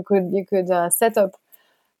money, you could set up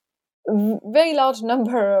a very large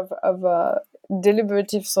number of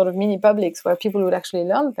deliberative sort of mini publics where people would actually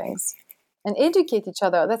learn things and educate each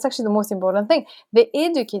other. That's actually the most important thing. They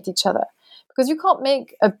educate each other. Because you can't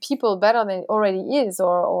make a people better than it already is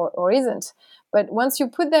or isn't. But once you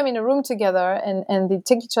put them in a room together and they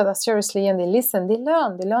take each other seriously and they listen, they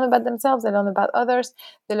learn. They learn about themselves. They learn about others.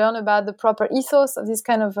 They learn about the proper ethos of these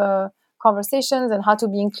kind of conversations and how to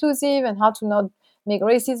be inclusive and how to not make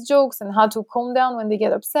racist jokes and how to calm down when they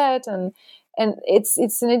get upset. And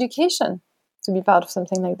it's an education to be part of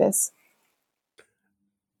something like this.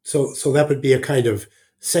 So that would be a kind of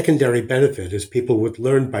secondary benefit, is people would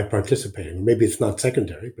learn by participating. Maybe it's not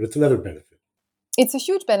secondary, but it's another benefit. It's a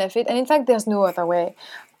huge benefit. And in fact, there's no other way.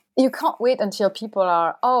 You can't wait until people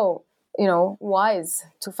are, wise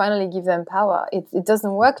to finally give them power. It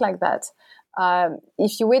doesn't work like that.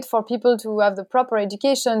 If you wait for people to have the proper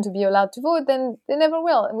education to be allowed to vote, then they never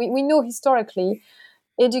will. We know historically,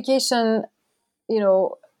 education,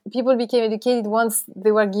 people became educated once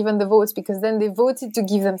they were given the votes, because then they voted to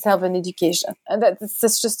give themselves an education. And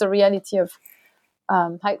that's just the reality of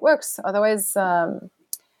how it works. Otherwise,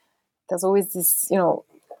 there's always this,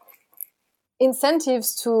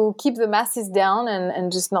 incentives to keep the masses down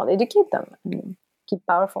and just not educate them and keep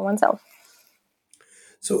power for oneself.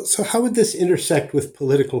 So how would this intersect with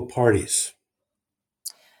political parties?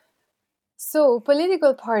 So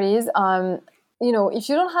political parties, if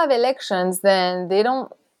you don't have elections, then they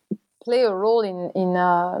don't play a role in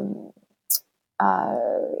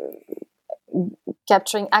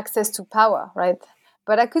capturing access to power, right?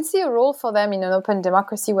 But I could see a role for them in an open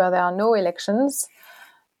democracy where there are no elections,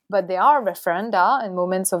 but there are referenda and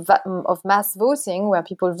moments of mass voting where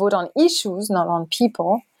people vote on issues, not on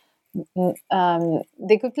people.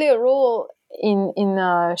 They could play a role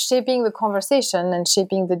in shaping the conversation and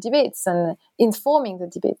shaping the debates and informing the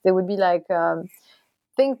debate. They would be like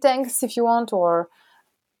think tanks, if you want, or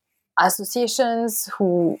associations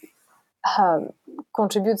who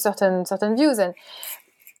contribute certain views. And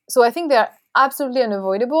so I think they're absolutely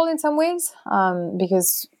unavoidable in some ways,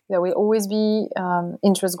 because there will always be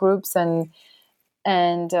interest groups and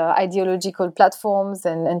ideological platforms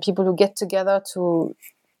and people who get together to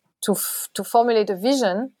formulate a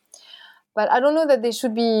vision. But I don't know that they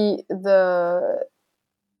should be the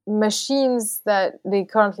machines that they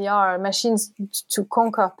currently are, machines to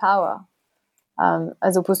conquer power,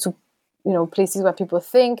 as opposed to places where people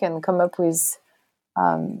think and come up with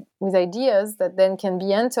ideas that then can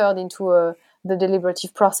be entered into the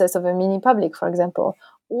deliberative process of a mini public, for example,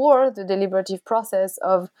 or the deliberative process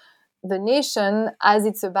of the nation as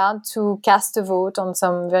it's about to cast a vote on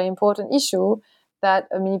some very important issue that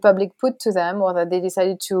a mini public put to them, or that they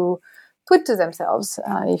decided to put to themselves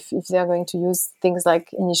if they're going to use things like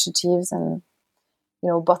initiatives and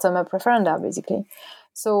bottom-up referenda, basically.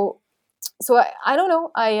 So I don't know.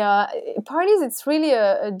 Parties, it's really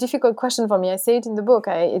a difficult question for me. I say it in the book.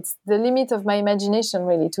 It's the limit of my imagination,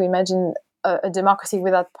 really, to imagine a democracy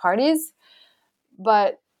without parties.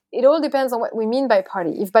 But it all depends on what we mean by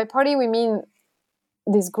party. If by party we mean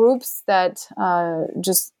these groups that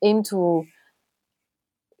just aim to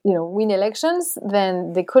win elections,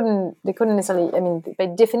 then they couldn't necessarily. I mean, by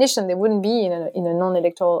definition, they wouldn't be in a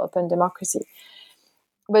non-electoral open democracy.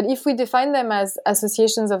 But if we define them as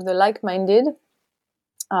associations of the like-minded,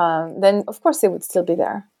 then of course they would still be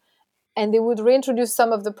there, and they would reintroduce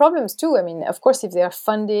some of the problems too. I mean, of course, if they are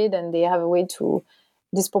funded and they have a way to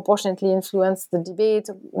disproportionately influence the debate,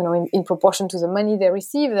 in proportion to the money they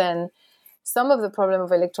receive, then some of the problem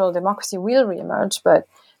of electoral democracy will reemerge. But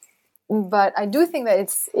I do think that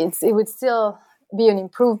it would still be an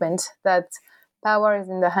improvement that power is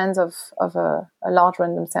in the hands of a large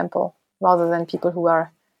random sample rather than people who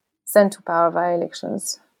are sent to power via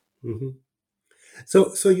elections. Mm-hmm.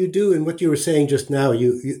 So you do, in what you were saying just now,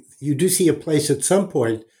 you do see a place at some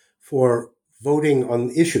point for voting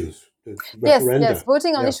on issues, referenda. Yes,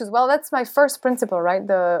 voting on issues. Well, that's my first principle, right?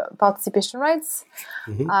 The participation rights.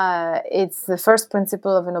 Mm-hmm. It's the first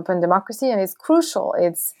principle of an open democracy, and it's crucial.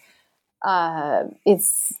 It's the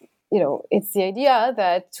idea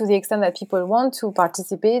that to the extent that people want to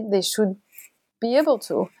participate, they should be able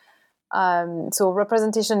to. So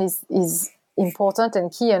representation is important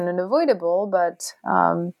and key and unavoidable, but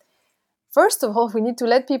first of all, we need to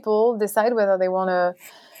let people decide whether they want to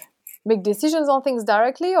make decisions on things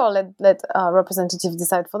directly or let representatives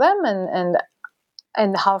decide for them,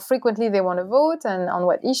 and how frequently they want to vote and on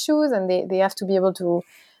what issues, and they have to be able to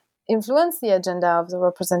influence the agenda of the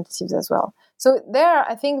representatives as well. So there,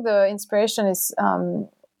 I think the inspiration is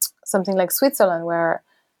something like Switzerland, where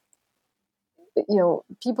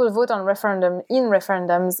people vote on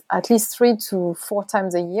referendums at least 3 to 4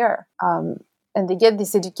 times a year, and they get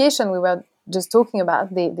this education we were just talking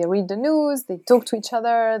about. They read the news, they talk to each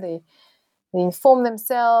other, they inform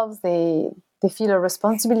themselves, they feel a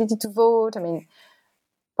responsibility to vote. I mean,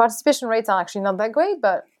 participation rates are actually not that great,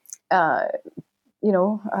 but I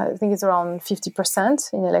think it's around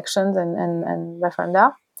 50% in elections and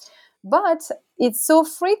referenda. But it's so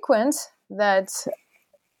frequent that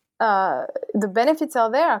the benefits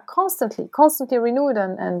are there, constantly renewed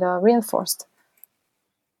and reinforced.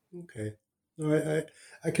 Okay,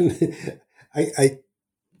 I can. I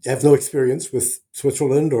have no experience with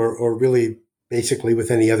Switzerland or really basically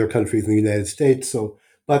with any other countries in the United States. So,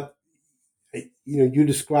 but you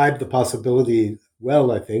described the possibility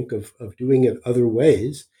well, I think, of doing it other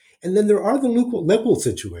ways. And then there are the local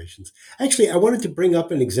situations. Actually, I wanted to bring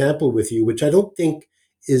up an example with you, which I don't think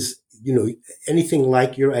is anything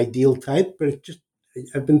like your ideal type, but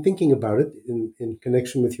I've been thinking about it in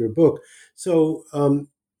connection with your book. So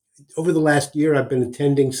over the last year, I've been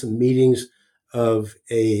attending some meetings of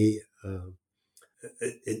an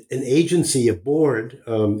agency, a board.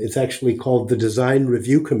 It's actually called the Design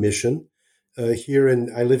Review Commission.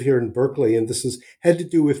 I live here in Berkeley, and this had to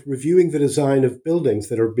do with reviewing the design of buildings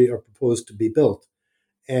that are proposed to be built.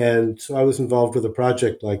 And so I was involved with a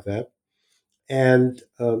project like that. And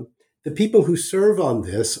the people who serve on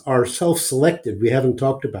this are self-selected. We haven't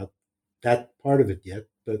talked about that part of it yet,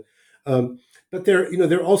 but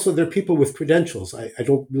they're people with credentials. I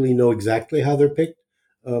don't really know exactly how they're picked,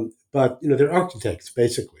 but they're architects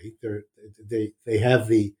basically. They have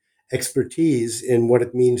the expertise in what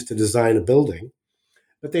it means to design a building,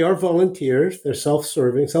 but they are volunteers. They're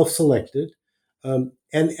self-serving, self-selected, and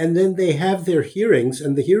then they have their hearings,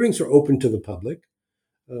 and the hearings are open to the public.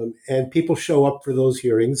 And people show up for those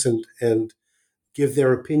hearings and give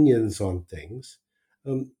their opinions on things.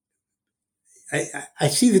 I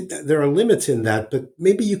see that there are limits in that, but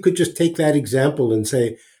maybe you could just take that example and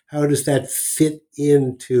say, how does that fit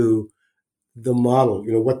into the model?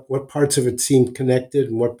 What parts of it seem connected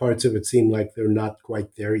and what parts of it seem like they're not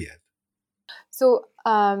quite there yet? So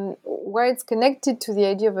where it's connected to the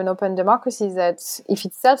idea of an open democracy is that if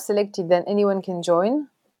it's self-selected, then anyone can join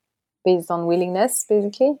based on willingness,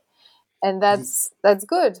 basically. And that's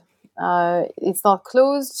good. It's not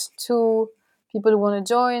closed to people who want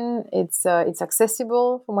to join. It's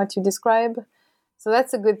accessible from what you describe. So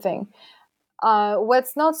that's a good thing.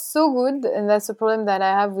 What's not so good, and that's a problem that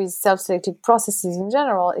I have with self-selected processes in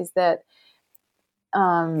general, is that,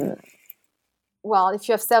 if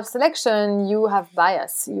you have self-selection, you have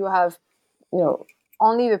bias. You have,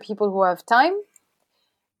 only the people who have time,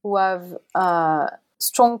 who have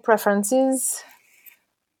strong preferences,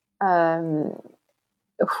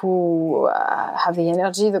 who have the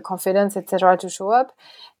energy, the confidence, etc., to show up.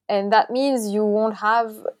 And that means you won't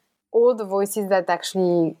have all the voices that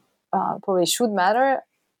actually probably should matter.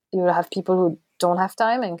 You'll have people who don't have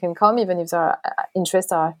time and can come, even if their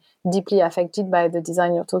interests are deeply affected by the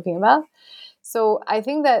design you're talking about. So I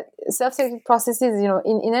think that self-selected processes,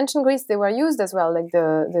 in ancient Greece, they were used as well. Like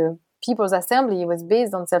the People's Assembly was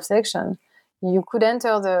based on self-selection. You could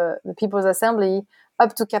enter the People's Assembly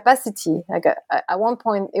up to capacity. Like at one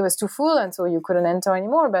point, it was too full, and so you couldn't enter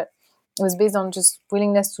anymore. But it was based on just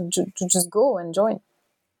willingness to just go and join.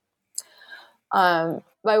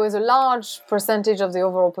 But it was a large percentage of the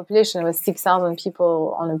overall population. It was 6,000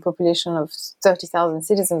 people on a population of 30,000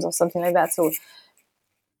 citizens or something like that. So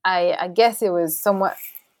I guess it was somewhat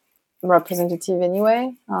representative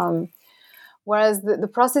anyway. Whereas the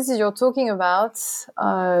processes you're talking about,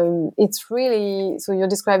 it's really, so you're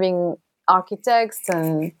describing architects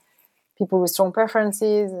and people with strong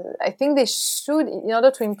preferences. I think they should, in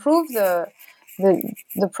order to improve the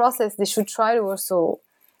process, they should try to also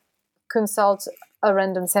consult a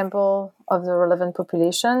random sample of the relevant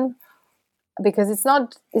population, because it's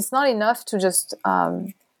not enough to just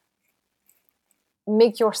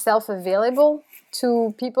make yourself available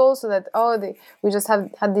to people so that we just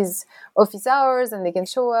had these office hours and they can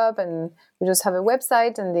show up, and we just have a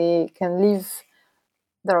website and they can leave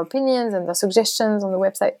their opinions and their suggestions on the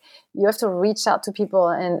website. You have to reach out to people,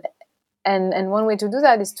 and one way to do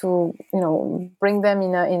that is to bring them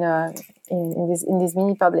in these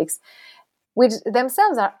mini publics, which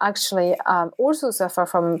themselves are actually also suffer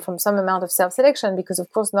from some amount of self-selection, because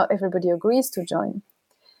of course not everybody agrees to join.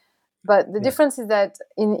 But the difference is that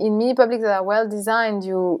in mini publics that are well designed,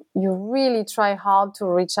 you really try hard to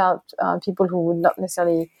reach out people who would not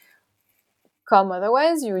necessarily come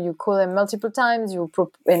otherwise. You call them multiple times.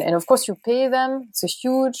 And of course you pay them. It's a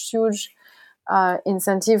huge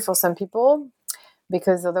incentive for some people,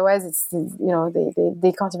 because otherwise it's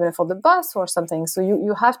they can't even afford the bus or something. So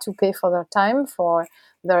you have to pay for their time, for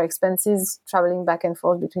their expenses traveling back and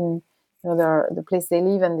forth between the place they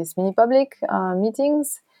live and these mini public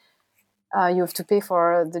meetings. You have to pay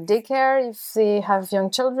for the daycare if they have young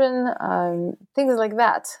children, things like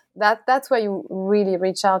that. That's where you really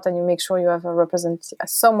reach out and you make sure you have a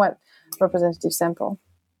somewhat representative sample.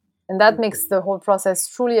 And that makes the whole process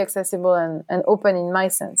truly accessible and open in my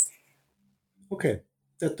sense. Okay,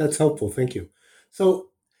 that's helpful. Thank you.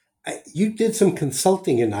 So you did some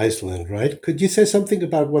consulting in Iceland, right? Could you say something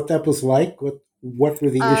about what that was like? What were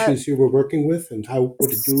the issues you were working with, and what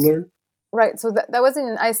did you learn? Right, so that wasn't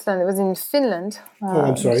in Iceland, it was in Finland.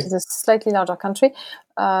 I'm sorry. Which is a slightly larger country.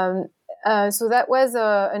 So that was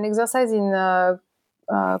an exercise in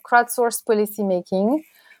crowdsourced policy making,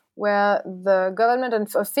 where the government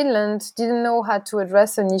of Finland didn't know how to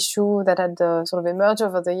address an issue that had sort of emerged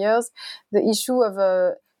over the years, the issue of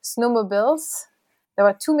snowmobiles. There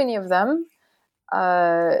were too many of them.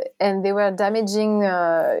 And they were damaging,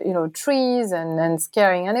 trees and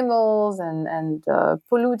scaring animals and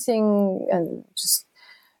polluting and just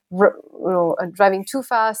driving too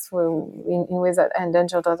fast in ways that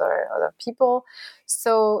endangered other people.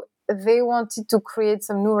 So they wanted to create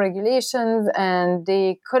some new regulations, and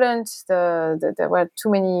they couldn't. There were too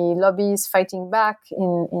many lobbies fighting back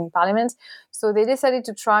in Parliament. So they decided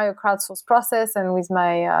to try a crowdsourced process. And with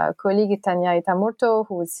my colleague Tanya Itamurto,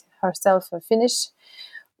 who is herself Finnish,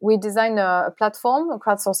 we designed a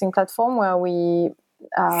crowdsourcing platform, where we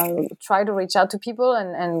try to reach out to people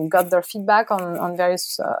and got their feedback on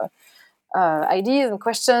various ideas and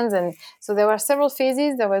questions. And so there were several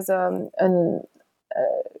phases. There was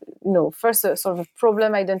first a sort of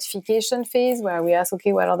problem identification phase, where we ask,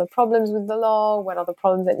 okay, what are the problems with the law? What are the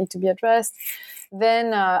problems that need to be addressed?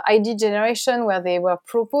 Then ID generation, where they were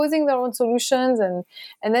proposing their own solutions. And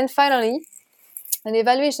then finally, an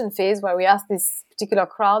evaluation phase, where we asked this particular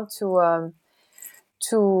crowd to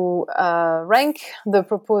rank the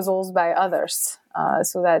proposals by others,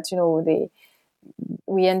 so that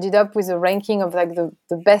we ended up with a ranking of like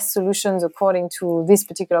the best solutions according to this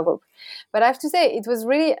particular group. But I have to say,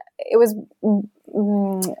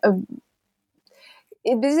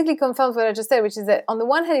 it basically confirms what I just said, which is that on the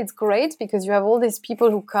one hand, it's great because you have all these people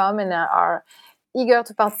who come and are eager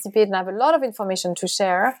to participate and have a lot of information to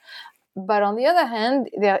share. But on the other hand,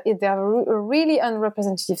 they're a really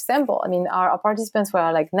unrepresentative sample. I mean, our participants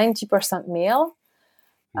were like 90% male,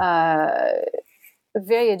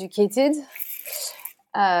 very educated,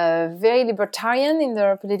 very libertarian in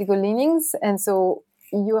their political leanings. And so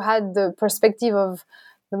you had the perspective of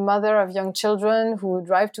the mother of young children who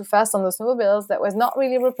drive too fast on the snowmobiles that was not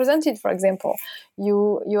really represented, for example.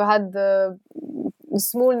 You had the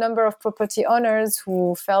small number of property owners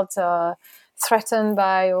who felt threatened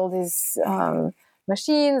by all these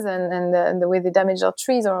machines and the way they damage our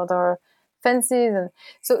trees or their fences. And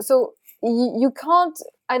so you can't,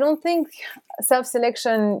 I don't think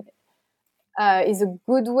self-selection is a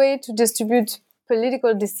good way to distribute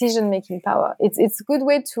political decision-making power. It's a good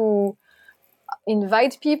way to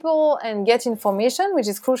invite people and get information, which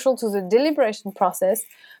is crucial to the deliberation process.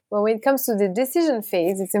 But when it comes to the decision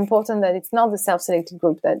phase, it's important that it's not the self-selected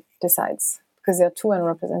group that decides, because they're too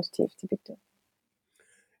unrepresentative typically.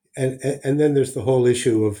 And then there's the whole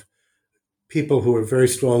issue of people who are very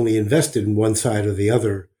strongly invested in one side or the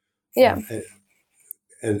other. Yeah.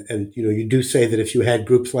 And you do say that if you had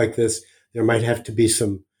groups like this, there might have to be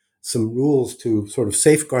some rules to sort of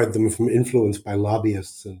safeguard them from influence by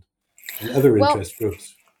lobbyists and other interest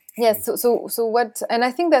groups. Yes. So what, and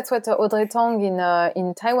I think that's what Audrey Tang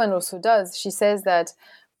in Taiwan also does. She says that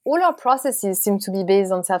all our processes seem to be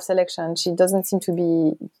based on self-selection. She doesn't seem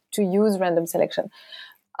to use random selection.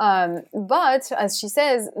 But as she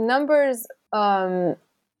says, numbers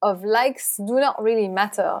of likes do not really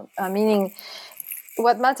matter. Meaning,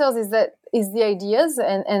 what matters is the ideas,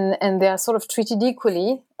 and they are sort of treated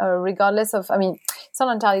equally, regardless of. I mean, it's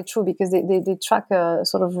not entirely true because they track a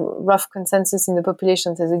sort of rough consensus in the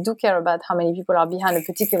population, so they do care about how many people are behind a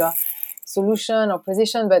particular solution or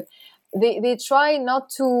position, but they try not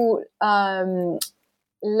to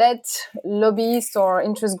let lobbyists or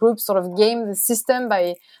interest groups sort of game the system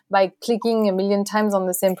by clicking a million times on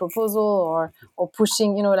the same proposal or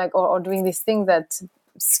pushing, or doing these things that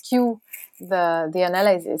skew the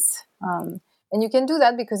analysis. And you can do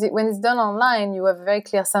that because when it's done online, you have a very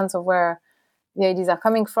clear sense of where the ideas are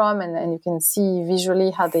coming from, and you can see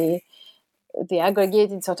visually how they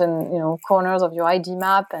aggregate in certain corners of your ID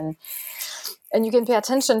map, and you can pay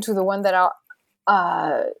attention to the ones that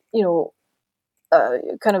are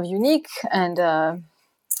kind of unique and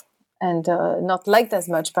not liked as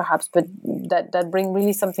much, perhaps, but that bring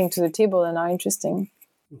really something to the table and are interesting.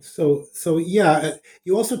 So yeah,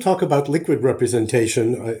 you also talk about liquid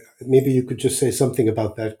representation. Maybe you could just say something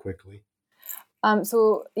about that quickly.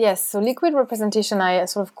 So liquid representation, I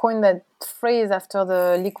sort of coined that phrase after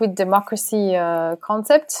the liquid democracy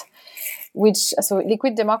concept.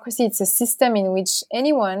 Liquid democracy, it's a system in which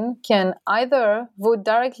anyone can either vote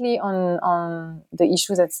directly on the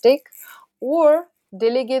issues at stake or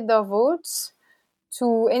delegate their votes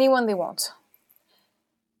to anyone they want.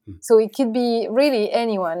 So it could be really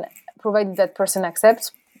anyone, provided that person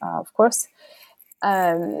accepts, of course.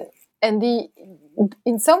 In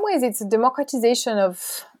some ways, it's a democratization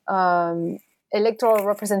of electoral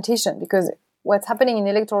representation, because what's happening in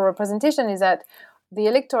electoral representation is that the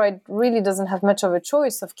electorate really doesn't have much of a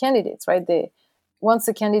choice of candidates, right? Once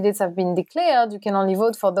the candidates have been declared, you can only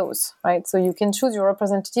vote for those, right? So you can choose your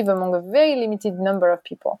representative among a very limited number of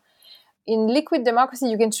people. In liquid democracy,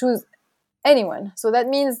 you can choose anyone. So that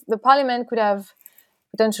means the parliament could have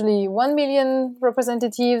potentially 1 million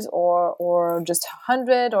representatives or just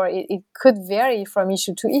 100, or it could vary from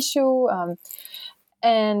issue to issue.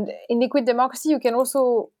 And in liquid democracy, you can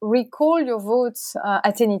also recall your votes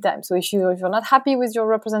at any time. So if you're not happy with your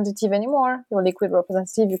representative anymore, your liquid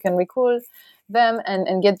representative, you can recall them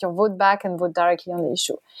and get your vote back and vote directly on the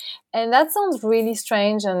issue. And that sounds really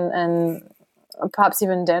strange and perhaps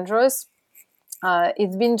even dangerous.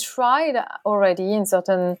 It's been tried already in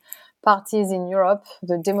certain parties in Europe,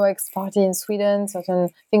 the Demo-X party in Sweden, I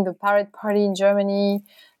think the Parrot party in Germany.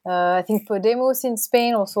 I think Podemos in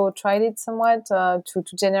Spain also tried it somewhat to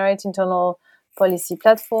generate internal policy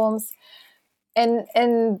platforms. And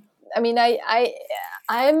I mean,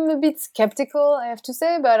 I'm a bit skeptical, I have to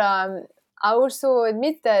say, but I also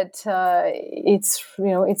admit that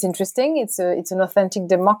it's interesting. It's an authentic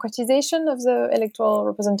democratization of the electoral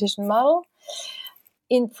representation model.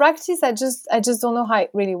 In practice, I just don't know how it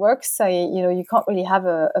really works. You can't really have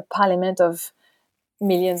a parliament of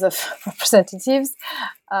millions of representatives.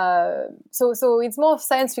 So it's more of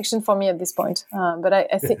science fiction for me at this point. But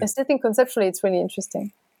I still think conceptually it's really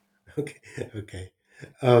interesting. Okay.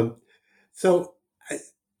 So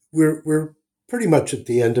we're pretty much at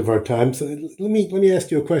the end of our time. So let me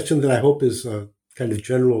ask you a question that I hope is a kind of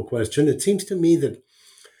general question. It seems to me that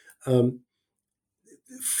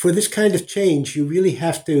for this kind of change, you really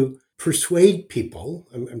have to persuade people.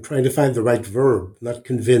 I'm trying to find the right verb, not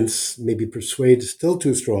convince, maybe persuade is still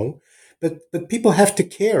too strong, but people have to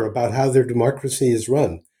care about how their democracy is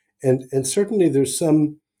run. And certainly there's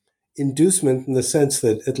some inducement in the sense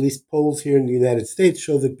that at least polls here in the United States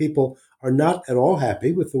show that people are not at all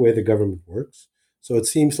happy with the way the government works. So it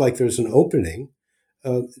seems like there's an opening.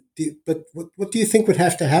 But what do you think would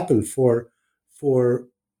have to happen for for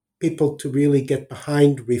people to really get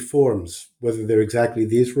behind reforms, whether they're exactly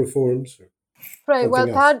these reforms or right. Well,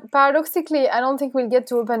 else. paradoxically, I don't think we'll get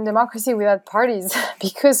to open democracy without parties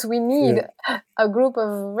because we need a group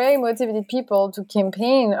of very motivated people to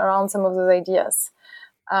campaign around some of those ideas.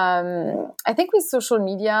 I think with social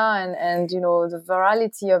media and the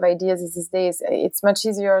virality of ideas these days, it's much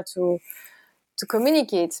easier to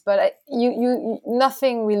communicate. But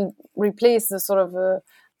nothing will replace the sort of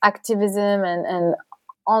activism and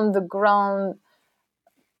on the ground,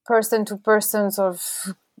 person to person sort of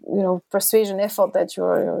persuasion effort that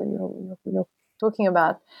you're talking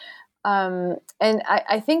about. And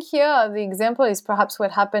I think here the example is perhaps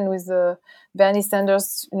what happened with the Bernie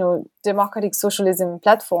Sanders, democratic socialism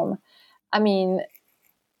platform. I mean,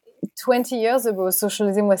 20 years ago,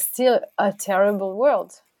 socialism was still a terrible word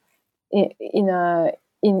in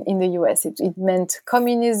the US. It meant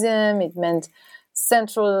communism. It meant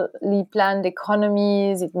centrally planned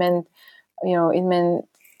economies. It meant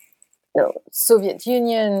Soviet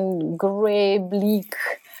Union, gray, bleak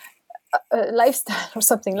lifestyle or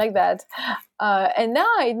something like that. And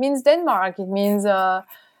now it means Denmark. It means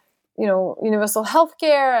universal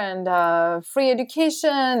healthcare and free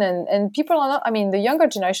education. And people are not. I mean, the younger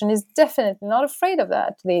generation is definitely not afraid of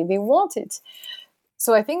that. They want it.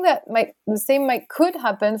 So I think that the same could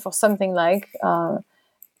happen for something like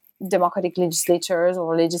democratic legislatures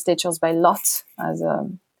or legislatures by lot, as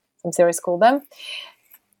some theorists call them.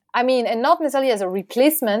 I mean, and not necessarily as a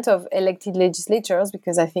replacement of elected legislatures,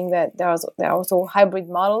 because I think that there are also hybrid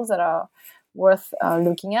models that are worth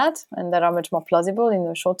looking at and that are much more plausible in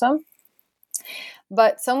the short term.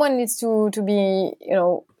 But someone needs to be,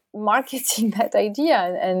 marketing that idea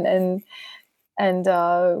and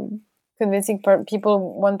convincing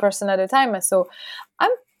people one person at a time. So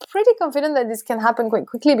I'm pretty confident that this can happen quite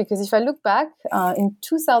quickly, because if I look back in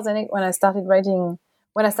 2008 when I started writing.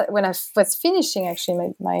 When I was finishing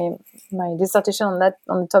actually my dissertation on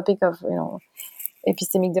the topic of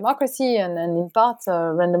epistemic democracy and in part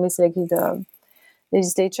randomly selected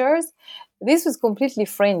legislatures, this was completely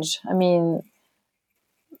fringe. I mean,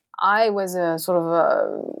 I was a sort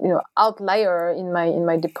of outlier in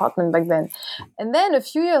my department back then, and then a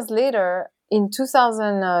few years later, in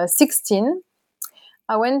 2016.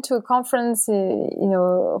 I went to a conference,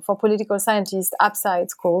 for political scientists, APSA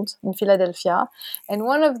it's called, in Philadelphia. And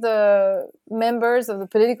one of the members of the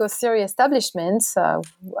political theory establishment, I'm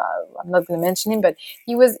not going to mention him, but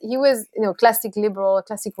he was classic liberal,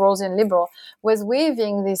 classic Rawlsian liberal, was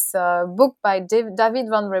waving this book by David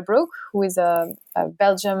van Reybrouck, who is a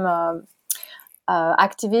Belgian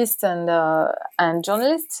activist and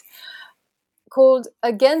journalist, called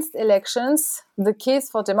Against Elections, the Case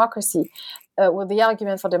for Democracy. With the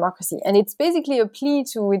argument for democracy. And it's basically a plea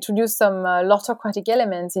to introduce some autocratic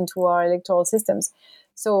elements into our electoral systems.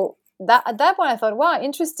 So at that point I thought, wow,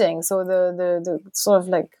 interesting. So the sort of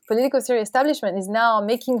like political theory establishment is now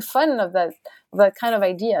making fun of that kind of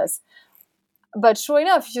ideas. But sure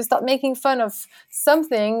enough, if you start making fun of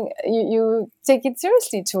something, you take it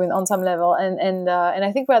seriously too on some level. And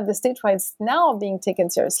I think we're at the stage where it's now being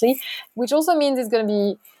taken seriously, which also means it's going to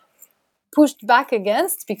be pushed back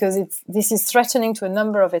against, because this is threatening to a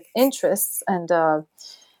number of its interests and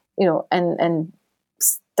and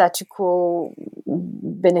statu quo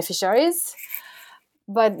beneficiaries.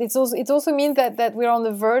 But it also means that we're on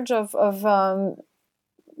the verge of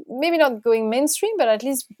maybe not going mainstream, but at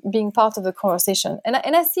least being part of the conversation. And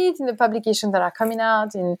I see it in the publications that are coming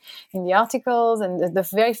out, in the articles, and the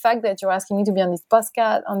very fact that you're asking me to be on this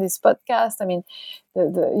podcast. I mean,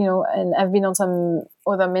 and I've been on some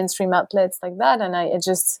other mainstream outlets like that, and I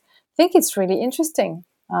just think it's really interesting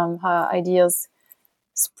how ideas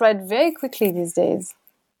spread very quickly these days.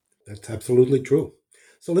 That's absolutely true.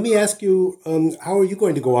 So let me ask you, how are you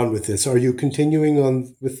going to go on with this? Are you continuing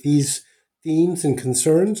on with these themes and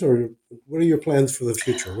concerns, or what are your plans for the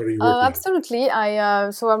future? What are you working on? Absolutely.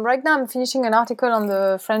 So right now I'm finishing an article on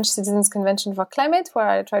the French Citizens Convention for Climate, where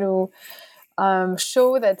I try to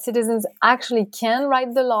show that citizens actually can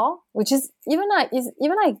write the law, which is even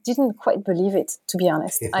I didn't quite believe it, to be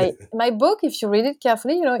honest. My book, if you read it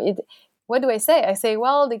carefully, what do I say? I say,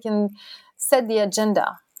 well, they can set the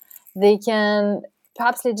agenda. They can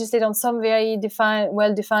perhaps legislate on some very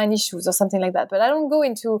well-defined issues or something like that. But I don't go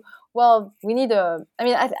into, well, we need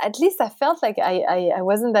at least I felt like I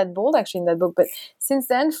wasn't that bold actually in that book. But since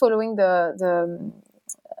then, following the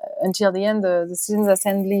until the end, the Citizens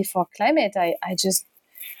Assembly for Climate, I just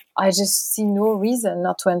see no reason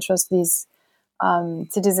not to entrust these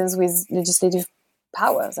citizens with legislative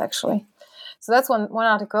powers, actually. So that's one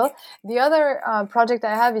article. The other project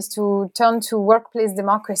I have is to turn to workplace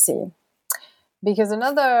democracy. Because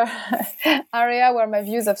another area where my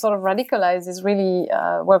views have sort of radicalized is really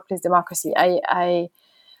workplace democracy. I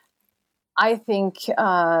think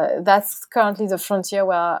that's currently the frontier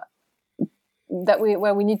where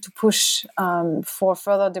we need to push for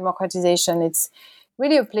further democratization. It's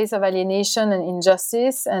really a place of alienation and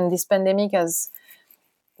injustice, and this pandemic has,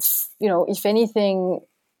 if anything,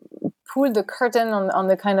 pulled the curtain on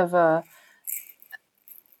the kind of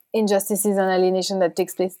injustices and alienation that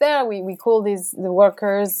takes place there. We call the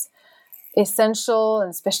workers essential, and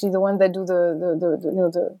especially the ones that do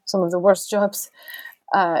some of the worst jobs,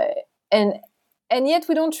 and yet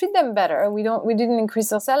we don't treat them better. We didn't increase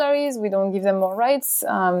their salaries. We don't give them more rights.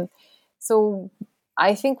 So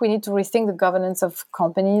I think we need to rethink the governance of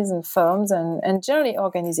companies and firms and generally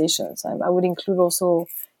organizations. I would include also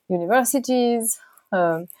universities,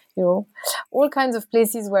 all kinds of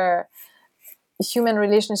places where human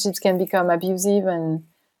relationships can become abusive and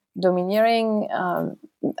domineering.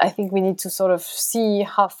 I think we need to sort of see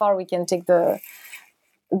how far we can take the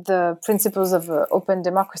principles of open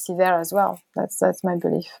democracy there as well. That's my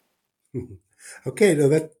belief. Okay,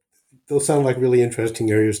 no, those sound like really interesting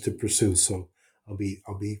areas to pursue. So I'll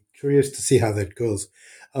be curious to see how that goes.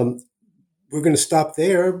 We're going to stop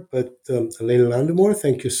there, but Elena Landemore,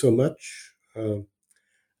 thank you so much.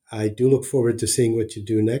 I do look forward to seeing what you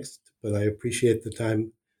do next, but I appreciate the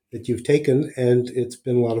time that you've taken, and it's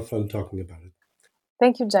been a lot of fun talking about it.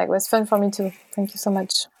 Thank you, Jack. It was fun for me too. Thank you so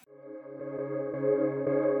much.